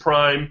into his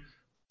prime.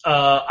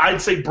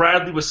 I'd say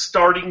Bradley was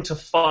starting to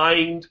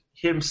find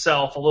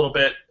himself a little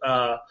bit,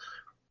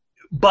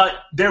 but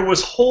there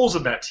was holes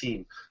in that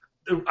team.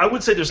 I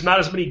would say there's not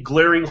as many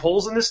glaring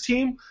holes in this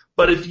team,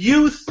 but if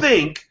you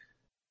think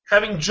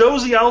having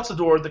Jozy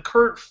Altidore, the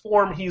current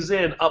form he's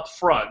in up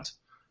front,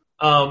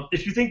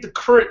 if you think the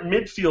current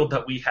midfield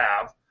that we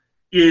have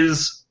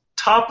is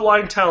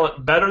top-line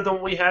talent better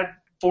than we had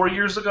 4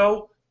 years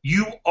ago,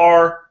 you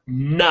are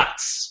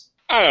nuts.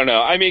 I don't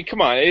know.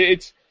 Come on.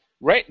 It's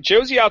right.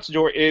 Jozy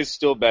Altidore is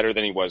still better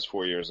than he was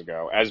 4 years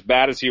ago, as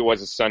bad as he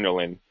was at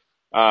Sunderland.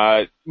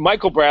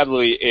 Michael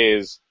Bradley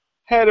is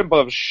head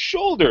above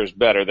shoulders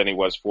better than he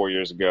was 4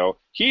 years ago.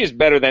 He is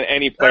better than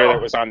any player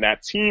that was on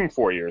that team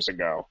 4 years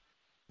ago.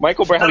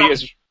 Michael Bradley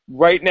is,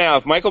 right now,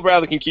 if Michael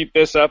Bradley can keep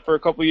this up for a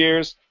couple of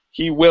years,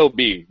 he will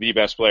be the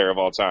best player of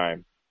all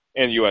time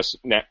in U.S.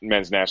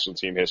 men's national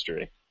team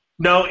history.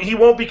 No, he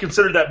won't be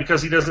considered that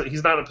because he's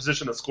not in a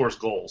position that scores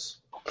goals.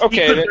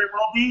 Okay, he could very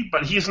well be,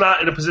 but he's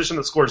not in a position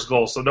that scores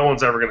goals, so no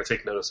one's ever going to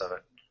take notice of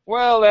it.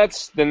 Well,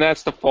 that's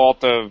the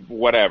fault of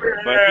whatever.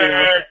 But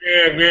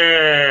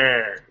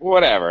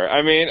whatever.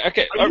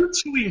 Okay. Are you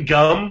chewing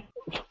gum?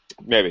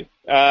 Maybe.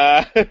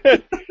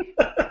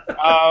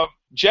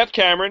 Jeff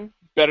Cameron,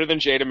 better than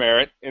Jay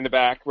DeMerit in the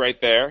back right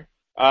there.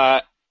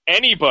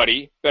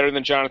 Anybody better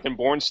than Jonathan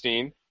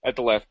Bornstein at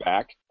the left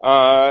back.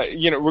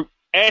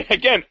 And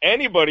again,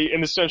 anybody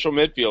in the central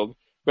midfield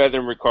better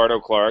than Ricardo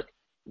Clark.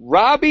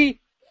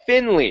 Robbie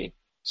Finley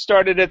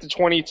started at the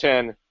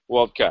 2010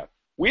 World Cup.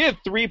 We had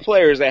 3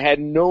 players that had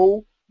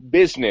no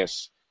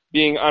business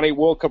being on a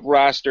World Cup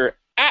roster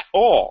at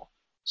all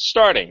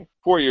starting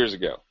 4 years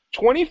ago.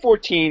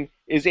 2014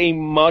 is a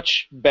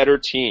much better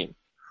team.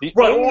 The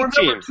Right. only Well,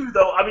 remember team. too,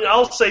 though. I mean,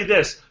 I'll say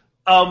this: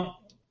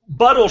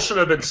 Buttle should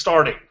have been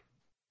starting,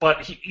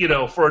 but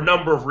for a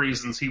number of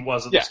reasons, he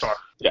wasn't the starter.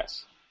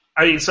 Yes.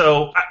 I mean,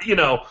 so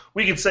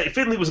we could say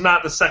Finley was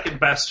not the second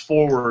best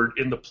forward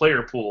in the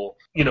player pool,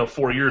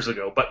 4 years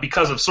ago, but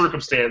because of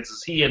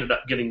circumstances, he ended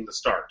up getting the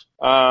start.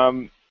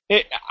 I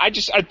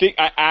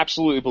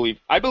absolutely believe.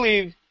 I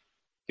believe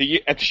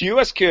if the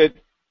U.S. could.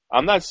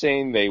 I'm not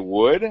saying they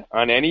would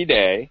on any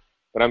day,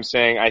 but I'm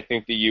saying I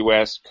think the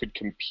U.S. could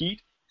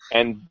compete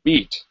and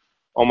beat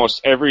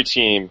almost every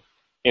team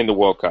in the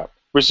World Cup.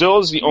 Brazil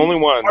is the only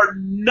one. Are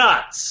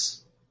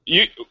nuts.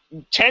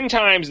 10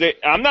 times.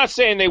 I'm not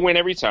saying they win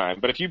every time,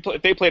 but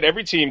if they played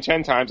every team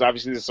 10 times,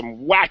 obviously there's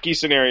some wacky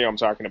scenario I'm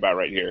talking about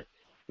right here.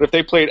 But if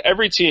they played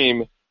every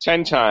team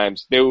 10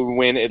 times, they would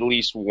win at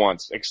least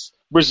once.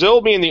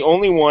 Brazil being the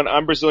only one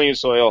on Brazilian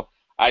soil,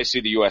 I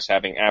see the U.S.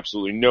 having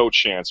absolutely no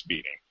chance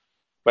beating.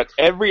 But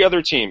every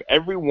other team,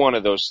 every one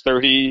of those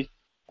 30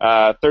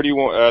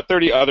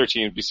 other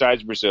teams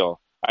besides Brazil,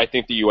 I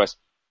think the U.S.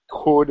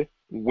 could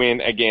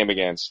win a game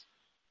against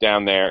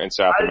down there in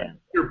South America.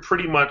 You're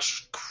pretty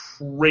much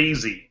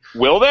crazy.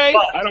 Will they?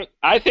 But,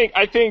 I think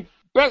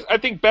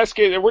best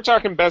case. We're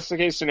talking best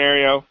case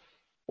scenario.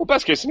 Well,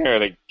 best case scenario,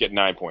 they get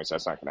 9 points.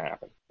 That's not going to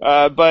happen.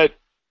 But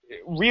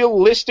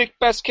realistic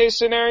best case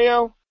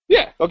scenario,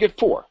 yeah, they'll get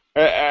 4.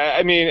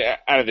 I mean,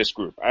 out of this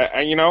group,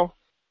 I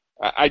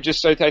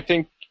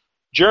think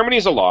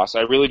Germany's a loss.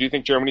 I really do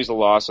think Germany's a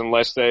loss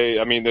unless they.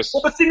 I mean, this.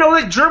 Well, but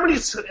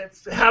Germany's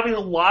having a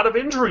lot of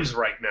injuries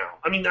right now.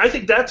 I mean, I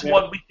think that's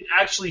what we can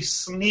actually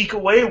sneak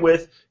away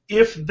with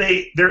if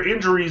their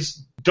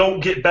injuries don't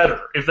get better,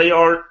 if they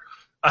aren't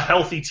a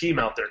healthy team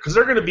out there, because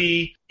they're going to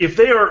be if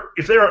they are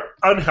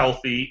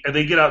unhealthy and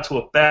they get out to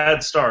a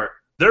bad start,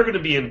 they're going to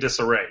be in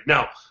disarray.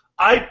 Now,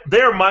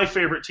 they're my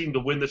favorite team to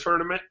win the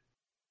tournament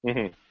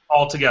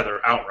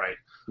altogether outright.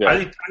 Yeah. I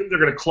think they're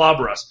going to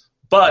clobber us.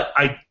 But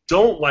I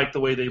don't like the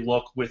way they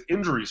look with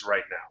injuries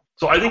right now.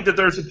 So I think that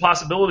there's a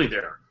possibility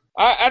there.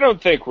 I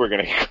don't think we're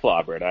going to get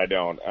clobbered. I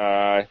don't.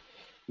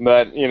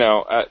 But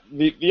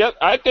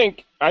I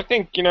think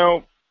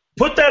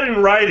Put that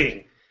in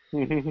writing.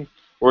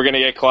 we're going to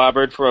get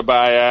clobbered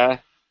by.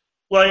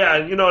 Well, yeah,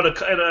 in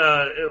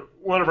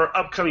one of our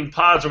upcoming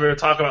pods, we're going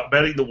to talk about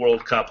betting the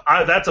World Cup.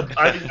 I think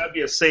that'd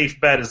be a safe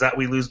bet, is that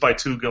we lose by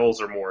 2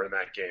 goals or more in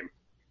that game.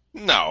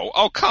 No.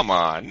 Oh, come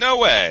on. No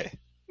way.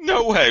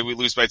 No way we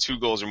lose by 2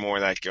 goals or more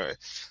in that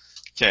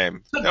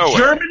game. No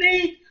Germany?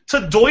 way.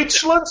 To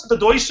Deutschland? To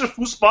Deutsche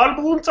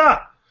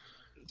Fußballbund?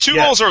 2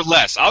 goals or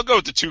less. I'll go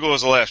with the 2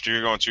 goals or less if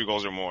you're going 2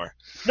 goals or more.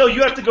 No,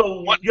 you have to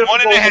go. One and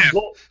a half.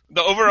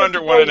 The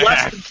over-under 1.5.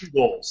 Less than 2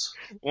 goals.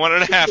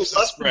 1.5 is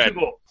the spread.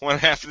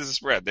 1.5 is the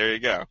spread. There you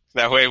go.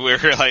 That way we're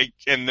like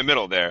in the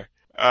middle there.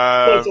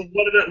 So it's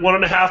a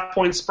 1.5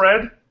 point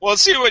spread? Well,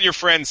 let's see what your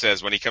friend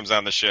says when he comes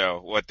on the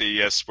show, what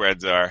the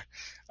spreads are.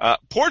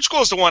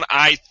 Portugal is the one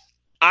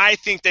I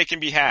think they can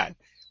be had.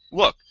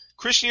 Look,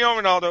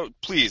 Cristiano Ronaldo,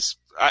 please,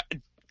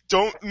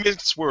 don't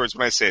mince words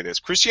when I say this.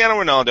 Cristiano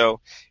Ronaldo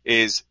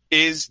is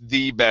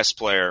the best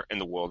player in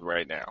the world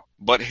right now,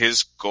 but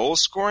his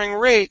goal-scoring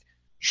rate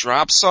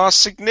drops off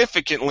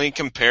significantly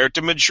compared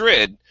to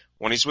Madrid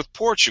when he's with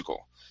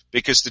Portugal,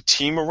 because the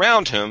team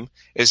around him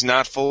is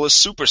not full of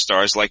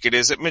superstars like it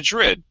is at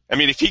Madrid. I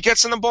mean, if he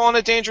gets in the ball in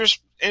a dangerous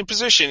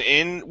position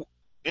in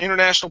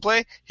international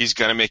play, he's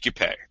going to make you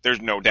pay.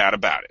 There's no doubt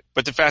about it.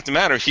 But the fact of the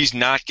matter, he's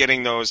not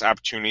getting those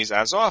opportunities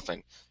as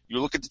often. You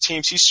look at the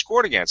teams he's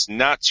scored against,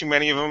 not too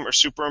many of them are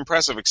super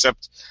impressive,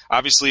 except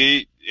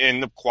obviously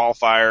in the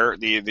qualifier,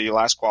 the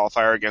last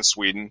qualifier against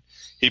Sweden,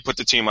 he put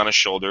the team on his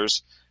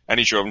shoulders and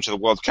he drove them to the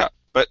World Cup.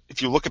 But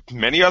if you look at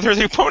many other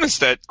opponents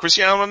that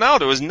Cristiano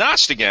Ronaldo is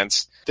notched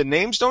against, the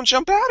names don't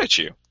jump out at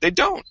you. They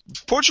don't.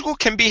 Portugal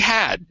can be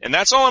had, and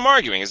that's all I'm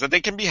arguing, is that they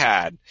can be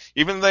had.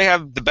 Even though they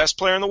have the best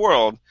player in the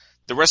world,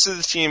 the rest of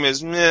the team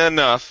is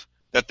enough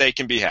that they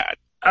can be had.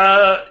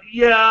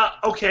 Yeah,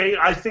 okay,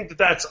 I think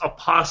that's a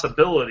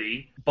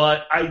possibility,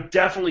 but I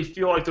definitely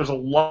feel like there's a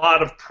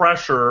lot of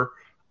pressure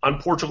on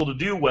Portugal to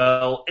do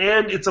well,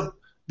 and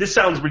this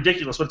sounds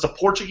ridiculous, but it's a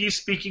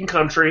Portuguese-speaking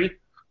country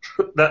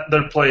that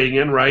they're playing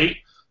in, right?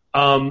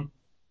 And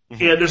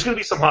there's going to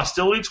be some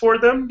hostility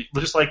toward them,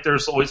 just like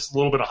there's always a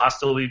little bit of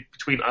hostility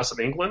between us and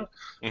England.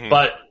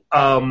 But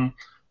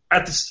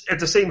at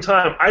the same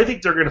time, I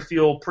think they're going to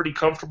feel pretty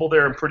comfortable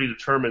there and pretty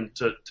determined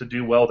to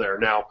do well there.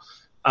 Now,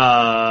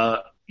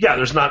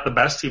 there's not the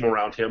best team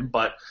around him,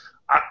 but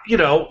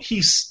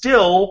he's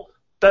still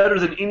better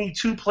than any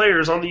 2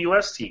 players on the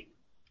U.S. team.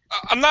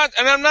 I'm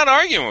not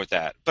arguing with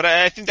that, but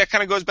I think that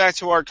kind of goes back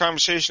to our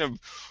conversation of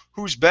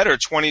who's better,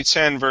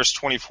 2010 versus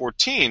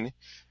 2014,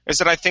 is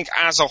that I think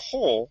as a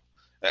whole,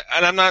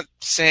 and I'm not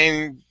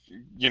saying,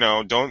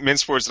 don't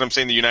mince words that I'm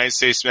saying the United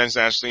States men's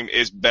national team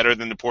is better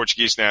than the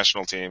Portuguese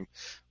national team,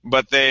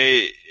 but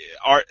the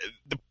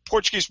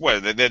Portuguese,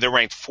 they're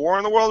ranked 4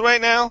 in the world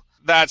right now?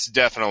 That's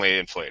definitely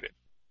inflated.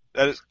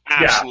 That is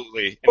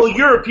absolutely inflated. Well,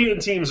 European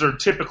teams are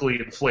typically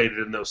inflated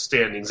in those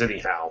standings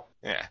anyhow.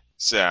 Yeah.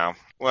 So,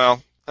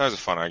 well, that was a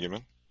fun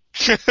argument.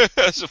 That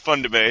was a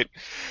fun debate.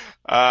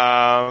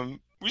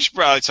 We should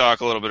probably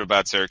talk a little bit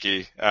about Turkey.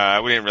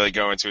 We didn't really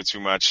go into it too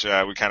much.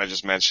 We kind of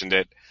just mentioned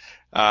it.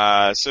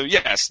 So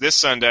yes, this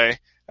Sunday,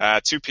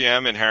 2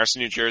 p.m. in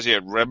Harrison, New Jersey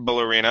at Red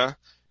Bull Arena,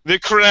 the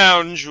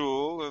crown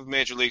jewel of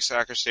Major League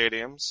Soccer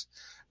stadiums.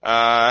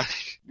 The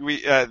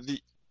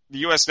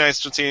U.S.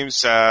 national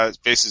teams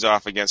faces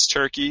off against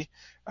Turkey.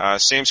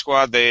 Same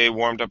squad they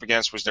warmed up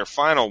against was their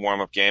final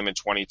warm-up game in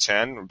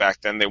 2010.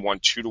 Back then they won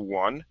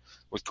 2-1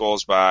 with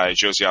goals by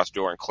Josie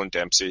Altidore and Clint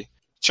Dempsey.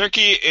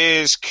 Turkey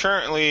is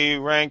currently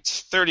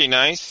ranked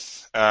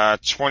 39th,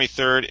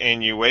 23rd in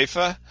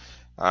UEFA.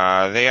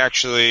 They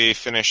actually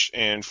finished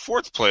in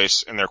 4th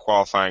place in their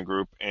qualifying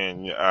group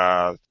in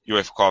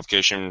UEFA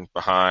qualification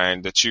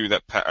behind the 2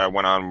 that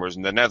went on was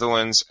the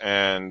Netherlands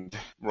and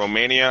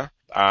Romania.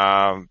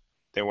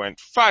 They went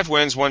 5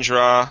 wins, 1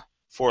 draw,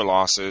 4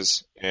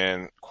 losses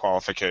in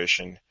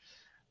qualification.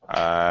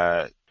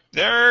 They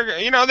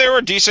were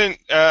a decent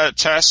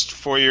test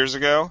 4 years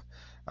ago.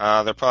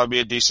 They'll probably be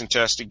a decent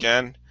test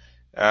again.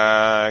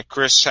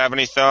 Chris, have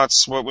any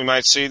thoughts what we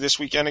might see this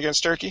weekend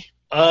against Turkey?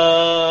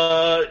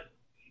 Whenever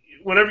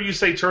you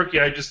say Turkey,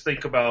 I just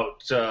think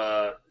about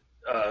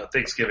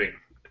Thanksgiving,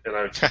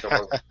 and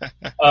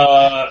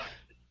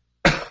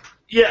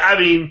yeah, I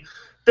mean,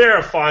 they're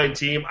a fine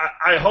team.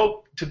 I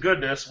hope to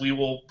goodness we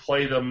will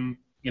play them,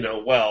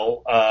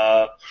 well.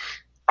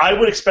 I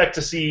would expect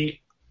to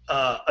see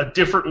a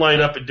different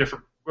lineup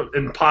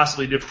and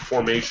possibly different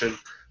formation.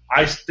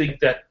 I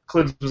think that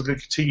Clinton is going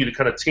to continue to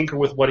kind of tinker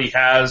with what he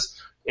has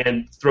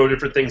and throw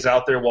different things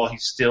out there while he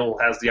still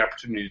has the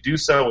opportunity to do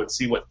so and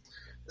see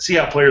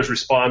how players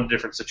respond to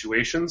different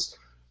situations.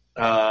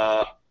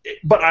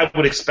 But I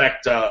would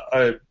expect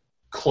a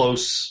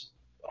close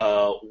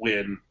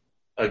win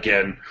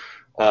again.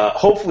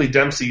 Hopefully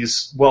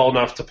Dempsey's well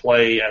enough to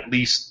play at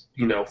least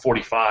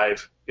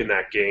 45 in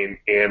that game,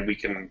 and we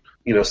can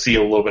see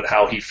a little bit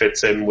how he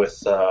fits in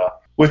with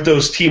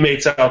those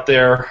teammates out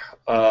there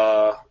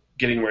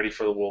getting ready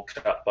for the World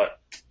Cup. But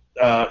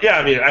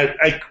I mean,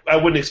 I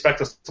wouldn't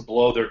expect us to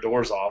blow their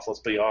doors off.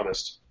 Let's be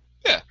honest.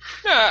 Yeah,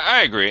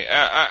 I agree.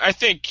 I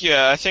think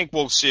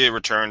we'll see a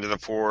return to the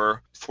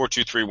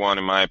 4-2-3-1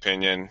 in my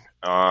opinion.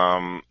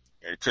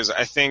 Because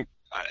I think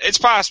it's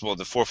possible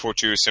the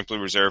 4-4-2 is simply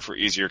reserved for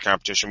easier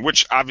competition,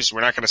 which obviously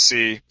we're not going to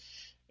see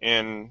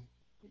in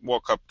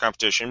World Cup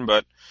competition,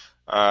 but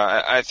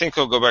I think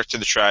he'll go back to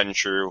the tried and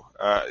true.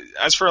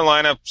 As for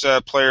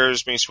lineups,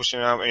 players being switching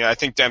out, I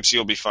think Dempsey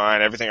will be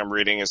fine. Everything I'm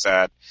reading is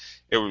that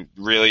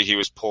he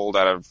was pulled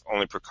out of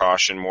only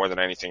precaution more than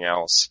anything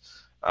else,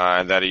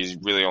 and that he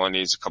really only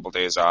needs a couple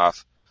days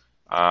off.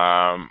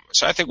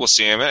 So I think we'll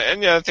see him,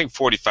 and I think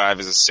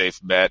 45 is a safe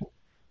bet.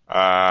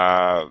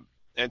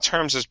 In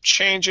terms of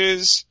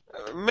changes,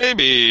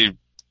 maybe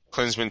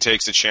Klinsmann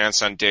takes a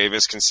chance on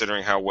Davis,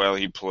 considering how well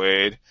he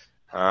played.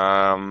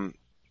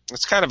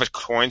 It's kind of a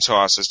coin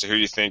toss as to who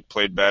you think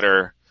played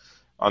better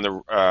on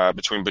the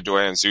between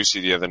Bedoya and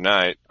Zusi the other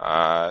night.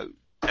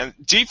 And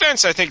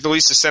defense, I think at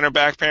least the center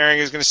back pairing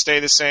is going to stay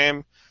the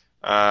same.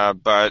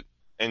 But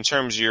in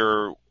terms of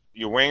your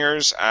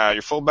wingers,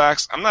 your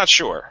fullbacks, I'm not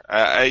sure.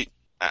 I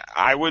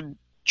would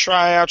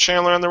try out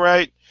Chandler on the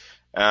right.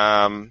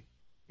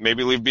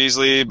 Maybe leave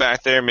Beasley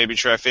back there. Maybe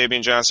try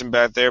Fabian Johnson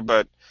back there.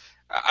 But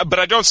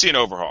I don't see an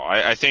overhaul.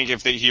 I think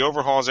if he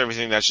overhauls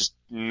everything, that's just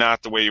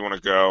not the way you want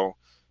to go.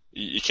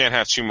 You can't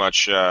have too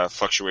much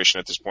fluctuation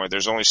at this point.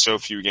 There's only so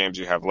few games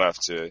you have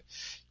left to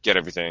get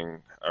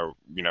everything,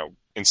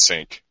 in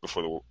sync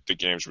before the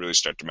games really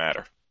start to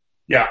matter.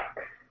 Yeah,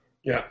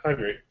 I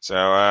agree. So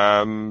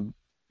I'm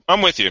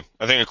with you.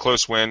 I think a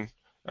close win.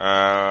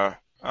 Results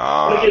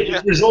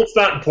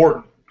not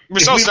important.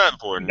 Results not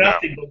important.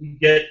 Nothing, but we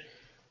get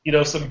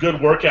some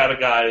good work out of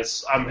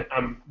guys.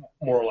 I'm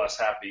more or less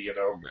happy.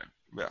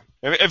 Yeah.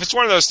 If it's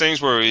one of those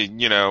things where we,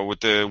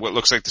 with what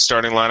looks like the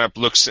starting lineup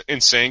looks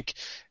in sync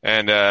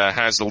and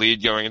has the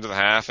lead going into the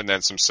half, and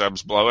then some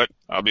subs blow it,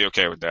 I'll be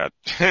okay with that.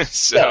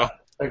 So, yeah,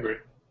 I agree.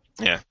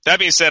 Yeah. That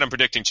being said, I'm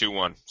predicting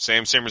 2-1.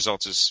 Same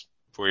results as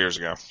 4 years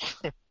ago.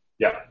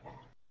 Yeah.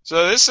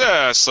 So this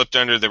slipped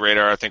under the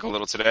radar, I think, a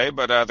little today,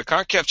 but the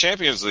CONCACAF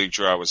Champions League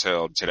draw was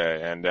held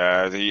today, and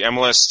the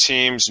MLS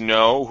teams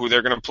know who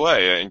they're going to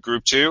play. In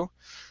Group 2,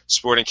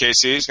 Sporting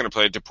KC is going to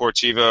play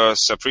Deportivo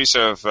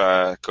Saprissa of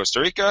Costa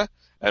Rica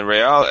and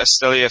Real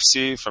Esteli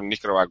FC from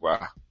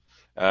Nicaragua.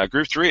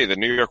 Group 3, the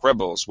New York Red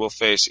Bulls will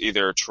face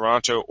either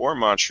Toronto or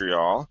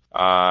Montreal.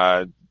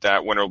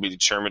 That winner will be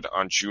determined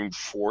on June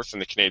 4th in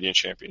the Canadian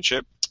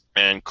Championship.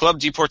 and Club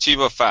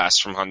Deportivo FAS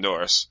from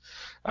Honduras.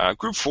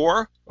 Group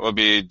 4 will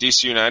be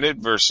DC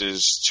United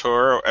versus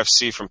Toro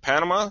FC from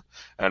Panama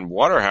and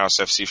Waterhouse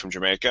FC from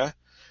Jamaica.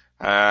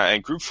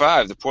 And Group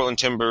 5, the Portland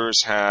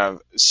Timbers have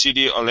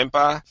CD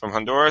Olimpa from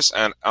Honduras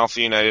and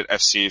Alpha United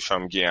FC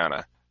from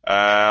Guyana.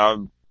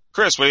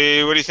 Chris, what do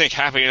you think?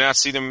 Happy to not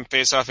see them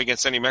face off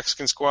against any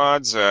Mexican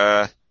squads?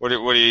 What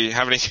do you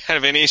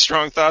have any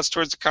strong thoughts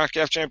towards the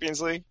CONCACAF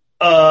Champions League?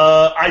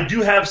 I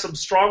do have some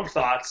strong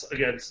thoughts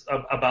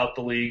about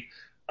the league,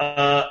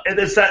 and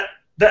it's that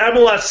the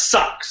MLS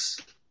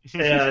sucks,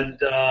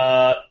 and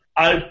of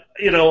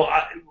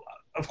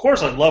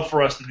course I'd love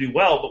for us to do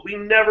well, but we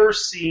never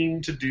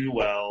seem to do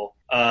well,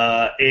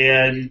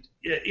 and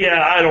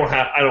I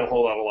don't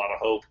hold out a lot of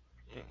hope.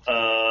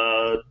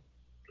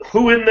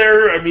 Who in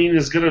there,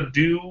 is going to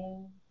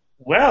do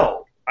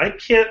well? I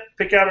can't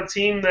pick out a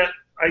team that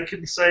I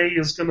can say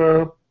is going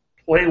to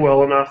play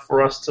well enough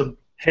for us to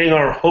hang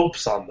our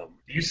hopes on them.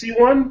 Do you see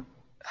one?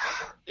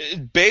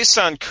 Based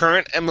on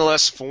current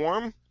MLS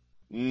form,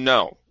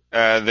 no.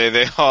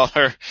 They all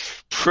are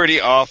pretty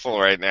awful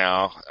right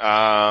now.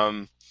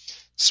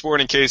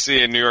 Sporting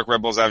KC and New York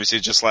Red Bulls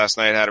obviously just last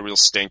night had a real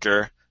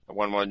stinker, a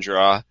 1-1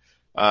 draw.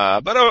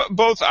 But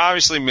both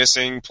obviously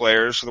missing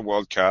players for the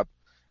World Cup.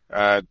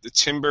 The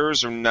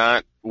Timbers are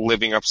not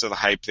living up to the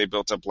hype they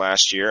built up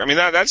last year.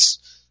 That's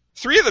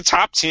 3 of the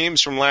top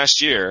teams from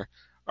last year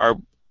are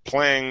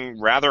playing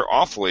rather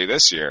awfully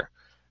this year.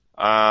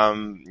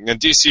 And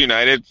DC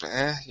United,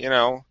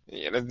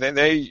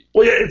 they.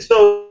 Well, yeah,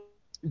 so.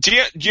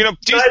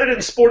 United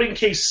and Sporting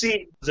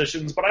KC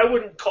positions, but I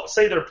wouldn't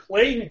say they're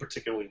playing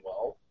particularly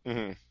well.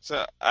 Mm-hmm.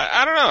 So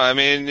I don't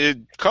know.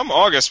 Come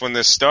August when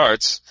this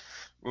starts,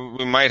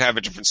 we might have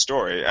a different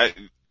story.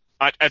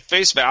 At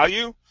face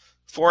value,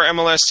 4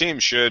 MLS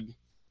teams should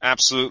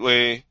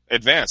absolutely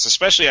advance,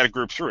 especially out of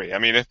Group 3.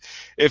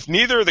 If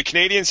neither the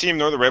Canadian team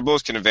nor the Red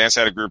Bulls can advance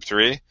out of Group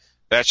 3,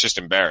 that's just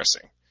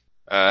embarrassing,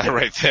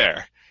 right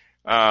there.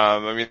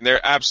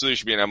 There absolutely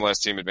should be an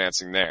MLS team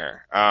advancing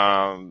there.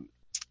 And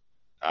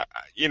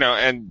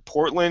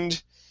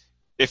Portland,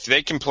 if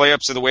they can play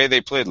up to the way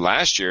they played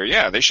last year,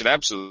 they should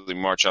absolutely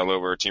march all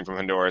over a team from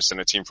Honduras and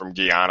a team from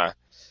Guyana.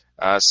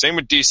 Same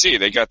with DC.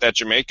 They got that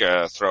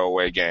Jamaica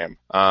throwaway game.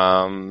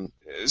 At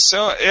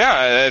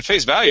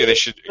face value, they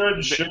should.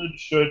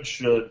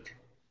 Should.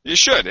 You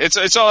should.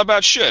 It's all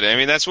about should.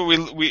 That's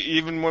what we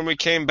even when we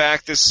came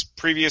back this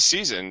previous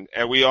season,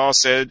 we all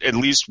said at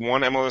least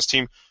one MLS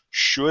team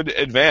should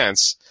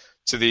advance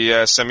to the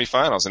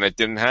semifinals, and it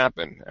didn't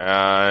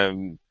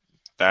happen.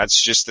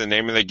 That's just the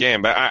name of the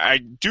game. But I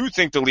do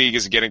think the league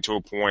is getting to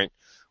a point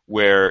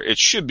where it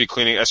should be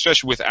cleaning,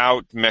 especially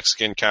without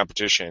Mexican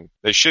competition.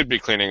 They should be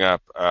cleaning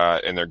up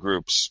in their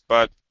groups,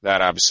 but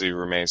that obviously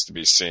remains to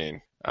be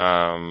seen.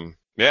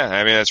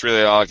 That's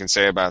really all I can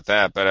say about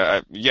that. But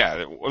at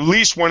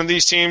least one of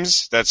these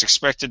teams that's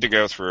expected to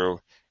go through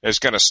is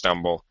going to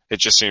stumble. It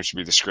just seems to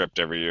be the script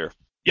every year.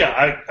 Yeah,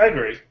 I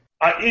agree.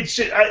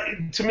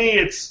 To me,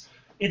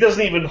 it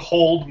doesn't even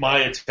hold my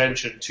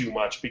attention too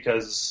much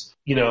because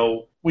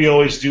we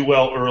always do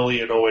well early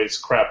and always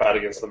crap out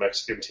against the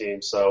Mexican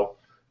team. So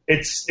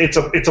it's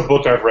a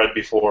book I've read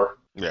before.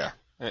 Yeah,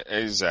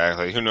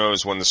 exactly. Who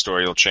knows when the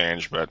story will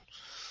change, but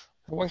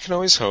one can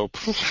always hope.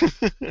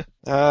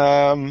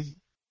 That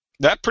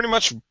pretty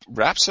much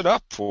wraps it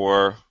up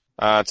for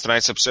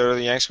tonight's episode of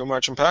the Yanks Go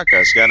Marching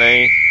podcast. Got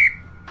any?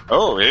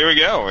 Oh, here we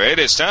go. It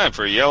is time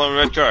for Yellow and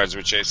Red Cards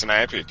with Chase and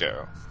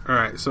Iapico. All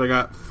right, so I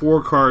got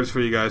 4 cards for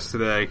you guys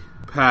today.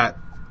 Pat,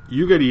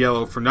 you get a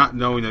yellow for not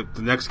knowing that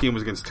the next game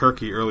was against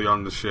Turkey early on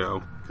in the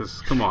show. Because,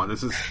 come on,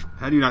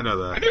 how do you not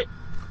know that?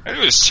 I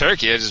knew it was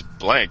Turkey, I just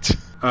blanked.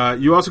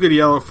 You also get a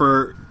yellow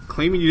for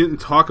claiming you didn't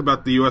talk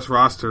about the U.S.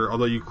 roster,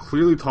 although you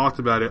clearly talked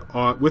about it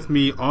with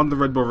me on the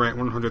Red Bull Rant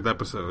 100th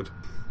episode.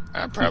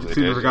 I probably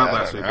did. You forgot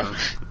last week.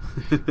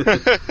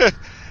 I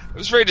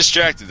was very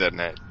distracted that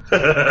night.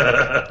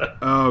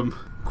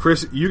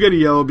 Chris, you get a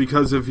yellow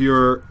because of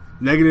your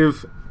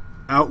negative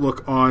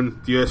outlook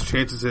on the U.S.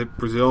 chances at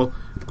Brazil.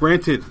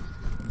 Granted,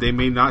 they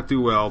may not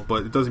do well,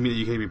 but it doesn't mean that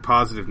you can't be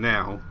positive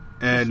now.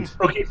 And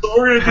okay, so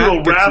we're going to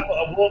do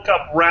a World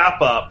Cup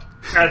wrap up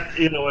at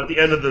the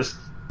end of this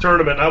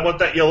tournament. I want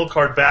that yellow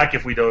card back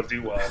if we don't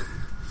do well,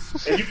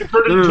 and you can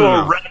turn it into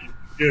a red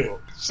too.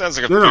 Sounds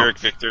like a Pyrrhic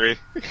victory.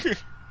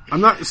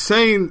 I'm not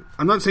saying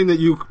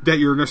that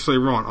you're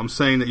necessarily wrong. I'm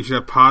saying that you should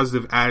have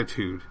positive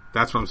attitude.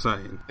 That's what I'm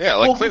saying. Yeah,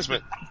 like Klinsmann.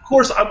 Of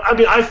course,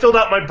 I filled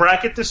out my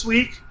bracket this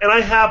week, and I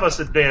have us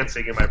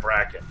advancing in my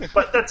bracket.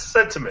 But that's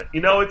sentiment.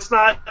 It's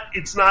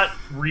not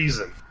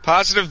reason.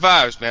 Positive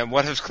vibes, man.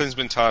 What has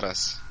Klinsmann taught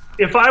us?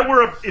 If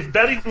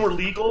betting were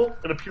legal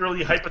in a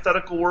purely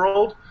hypothetical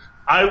world,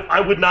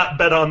 I would not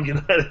bet on the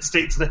United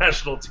States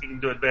national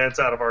team to advance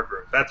out of our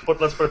group. Let's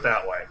put it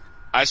that way.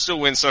 I still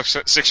win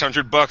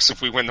 $600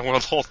 if we win the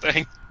whole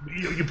thing.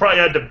 You probably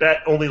had to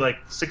bet only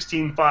like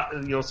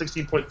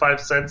 16.5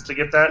 cents to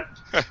get that.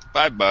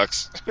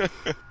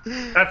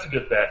 $5. That's a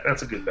good bet.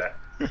 That's a good bet.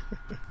 Right,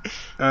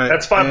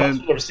 that's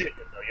 $5 we'll receive it,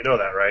 though. You know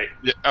that, right?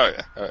 Yeah. Oh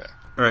yeah.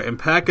 All right, and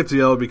Pat gets a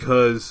yellow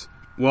because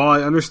while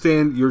I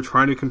understand you're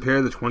trying to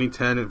compare the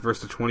 2010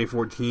 versus the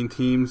 2014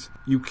 teams,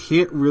 you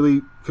can't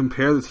really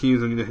compare the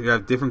teams when you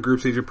have different group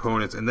stage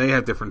opponents and they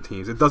have different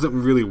teams. It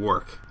doesn't really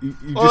work. You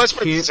just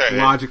can't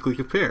logically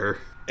compare.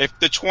 If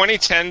the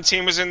 2010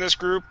 team was in this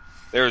group,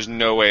 there is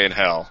no way in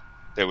hell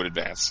they would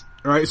advance.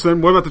 All right, so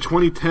then what about the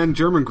 2010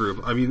 German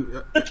group? I mean,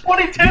 the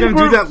 2010 if you're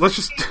group. Do that, let's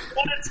just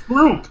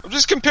group. I'm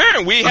just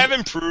comparing. We have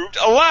improved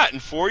a lot in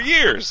 4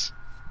 years.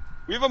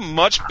 We have a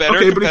much better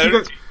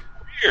competitive team in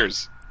 4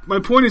 years. My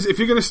point is, if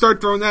you're going to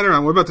start throwing that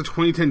around, what about the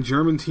 2010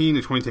 German team,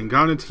 the 2010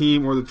 Ghana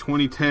team, or the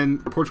 2010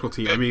 Portugal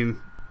team? I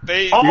mean,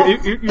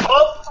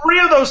 all three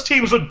of those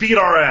teams would beat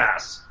our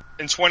ass.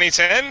 In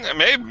 2010?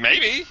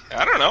 Maybe.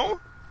 I don't know.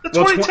 The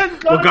 2010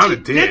 Ghana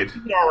did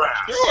beat our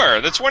ass.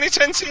 Sure, the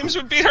 2010 teams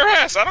would beat our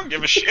ass. I don't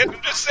give a shit.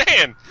 I'm just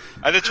saying.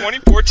 The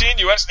 2014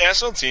 U.S.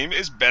 national team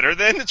is better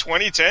than the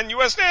 2010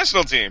 U.S.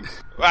 national team.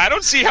 I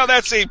don't see how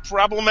that's a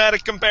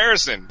problematic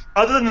comparison.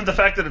 Other than the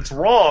fact that it's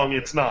wrong,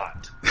 it's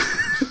not.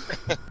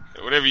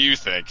 Whatever you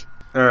think.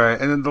 All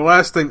right, and then the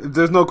last thing,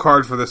 there's no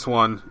card for this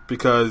one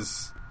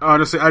because,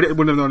 honestly, I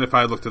wouldn't have known if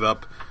I had looked it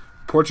up.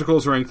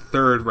 Portugal's ranked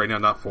third right now,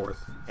 not fourth.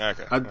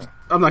 Okay.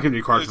 I'm not giving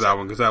you cards for that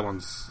one because that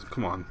one's,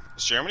 come on.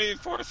 Is Germany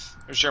fourth?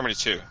 Or is Germany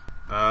two?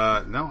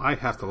 No, I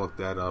have to look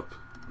that up.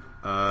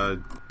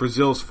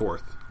 Brazil's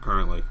fourth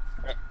currently.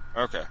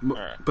 Okay, all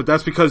right. But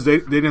that's because they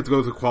didn't have to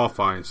go through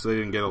qualifying, so they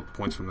didn't get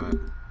points from that.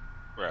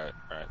 Right.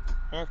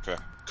 Okay.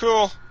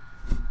 Cool.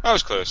 I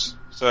was close.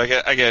 So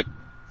I get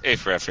A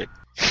for effort.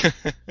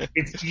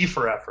 It's E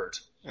for effort.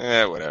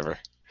 Whatever.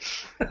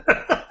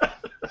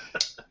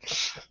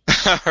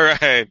 All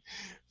right.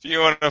 If you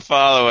want to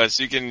follow us,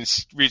 you can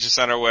reach us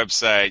on our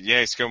website,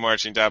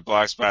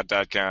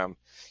 yanksgomarching.blogspot.com.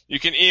 You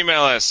can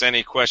email us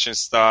any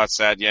questions, thoughts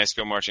at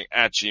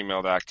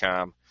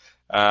yanksgomarching@gmail.com.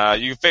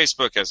 You can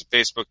Facebook us at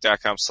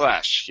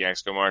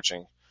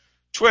facebook.com/yanksgomarching.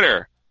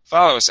 Twitter,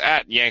 follow us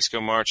at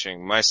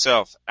yanksgomarching.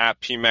 Myself at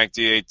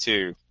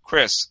PMacD82.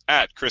 Chris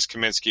at Chris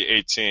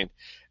Kaminsky18.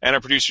 And our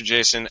producer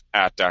Jason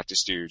at Dr.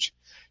 Stooge.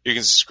 You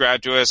can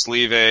subscribe to us,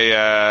 leave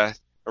a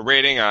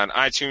rating on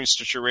iTunes,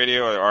 Stitcher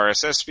Radio, or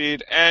RSS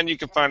feed, and you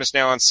can find us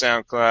now on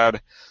SoundCloud,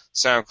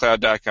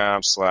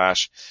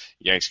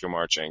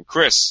 soundcloud.com/yanksgomarching.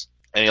 Chris,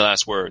 any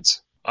last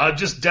words?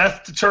 Just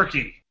death to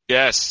Turkey.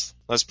 Yes,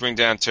 let's bring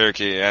down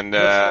Turkey, and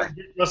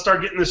let's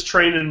start getting this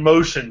train in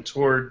motion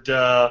toward,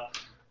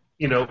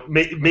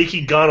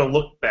 making Ghana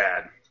look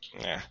bad.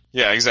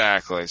 Yeah,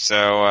 exactly.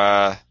 So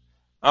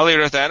I'll leave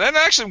it at that. And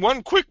actually,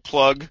 one quick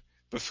plug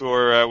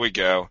before we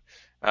go.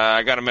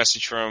 I got a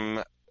message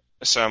from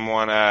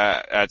someone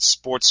at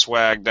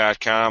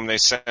sportswag.com. They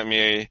sent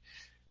me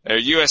a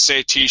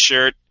USA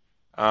t-shirt.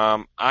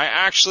 I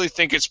actually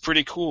think it's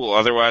pretty cool.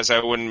 Otherwise, I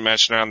wouldn't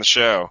mention it on the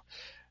show.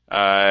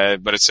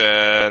 But it's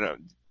a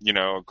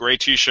gray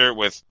t-shirt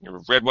with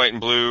red, white,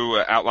 and blue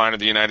outline of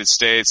the United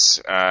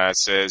States. It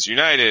says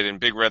United in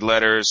big red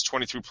letters,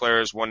 23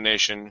 players, one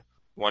nation,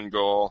 one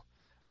goal.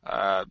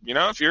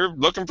 If you're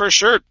looking for a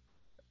shirt,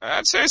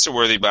 I'd say it's a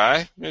worthy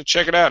buy.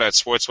 Check it out at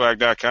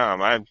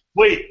sportswag.com.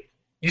 Wait.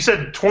 You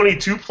said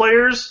 22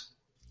 players?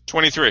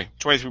 23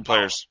 players. I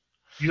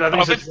think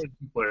you said 22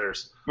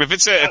 players.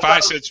 If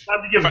I said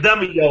time to give them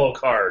a yellow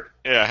card.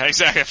 Yeah,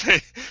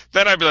 exactly.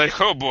 Then I'd be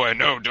like, oh boy,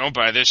 no, don't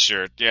buy this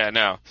shirt. Yeah,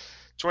 no.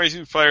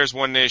 22 players,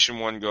 one nation,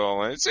 one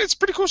goal. And it's a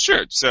pretty cool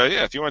shirt. So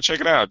yeah, if you want to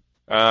check it out,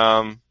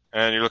 and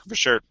you're looking for a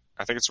shirt,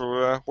 I think it's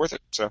worth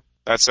it. So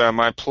that's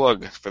my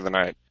plug for the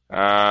night.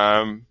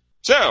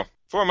 So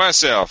for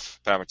myself,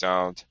 Pat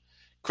McDonald,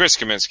 Chris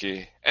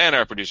Kaminsky, and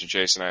our producer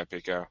Jason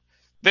Iapico,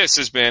 this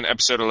has been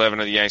episode 11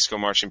 of the Yanks Go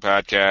Marching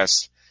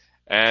podcast,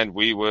 and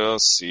we will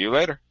see you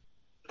later.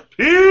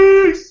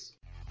 Peace!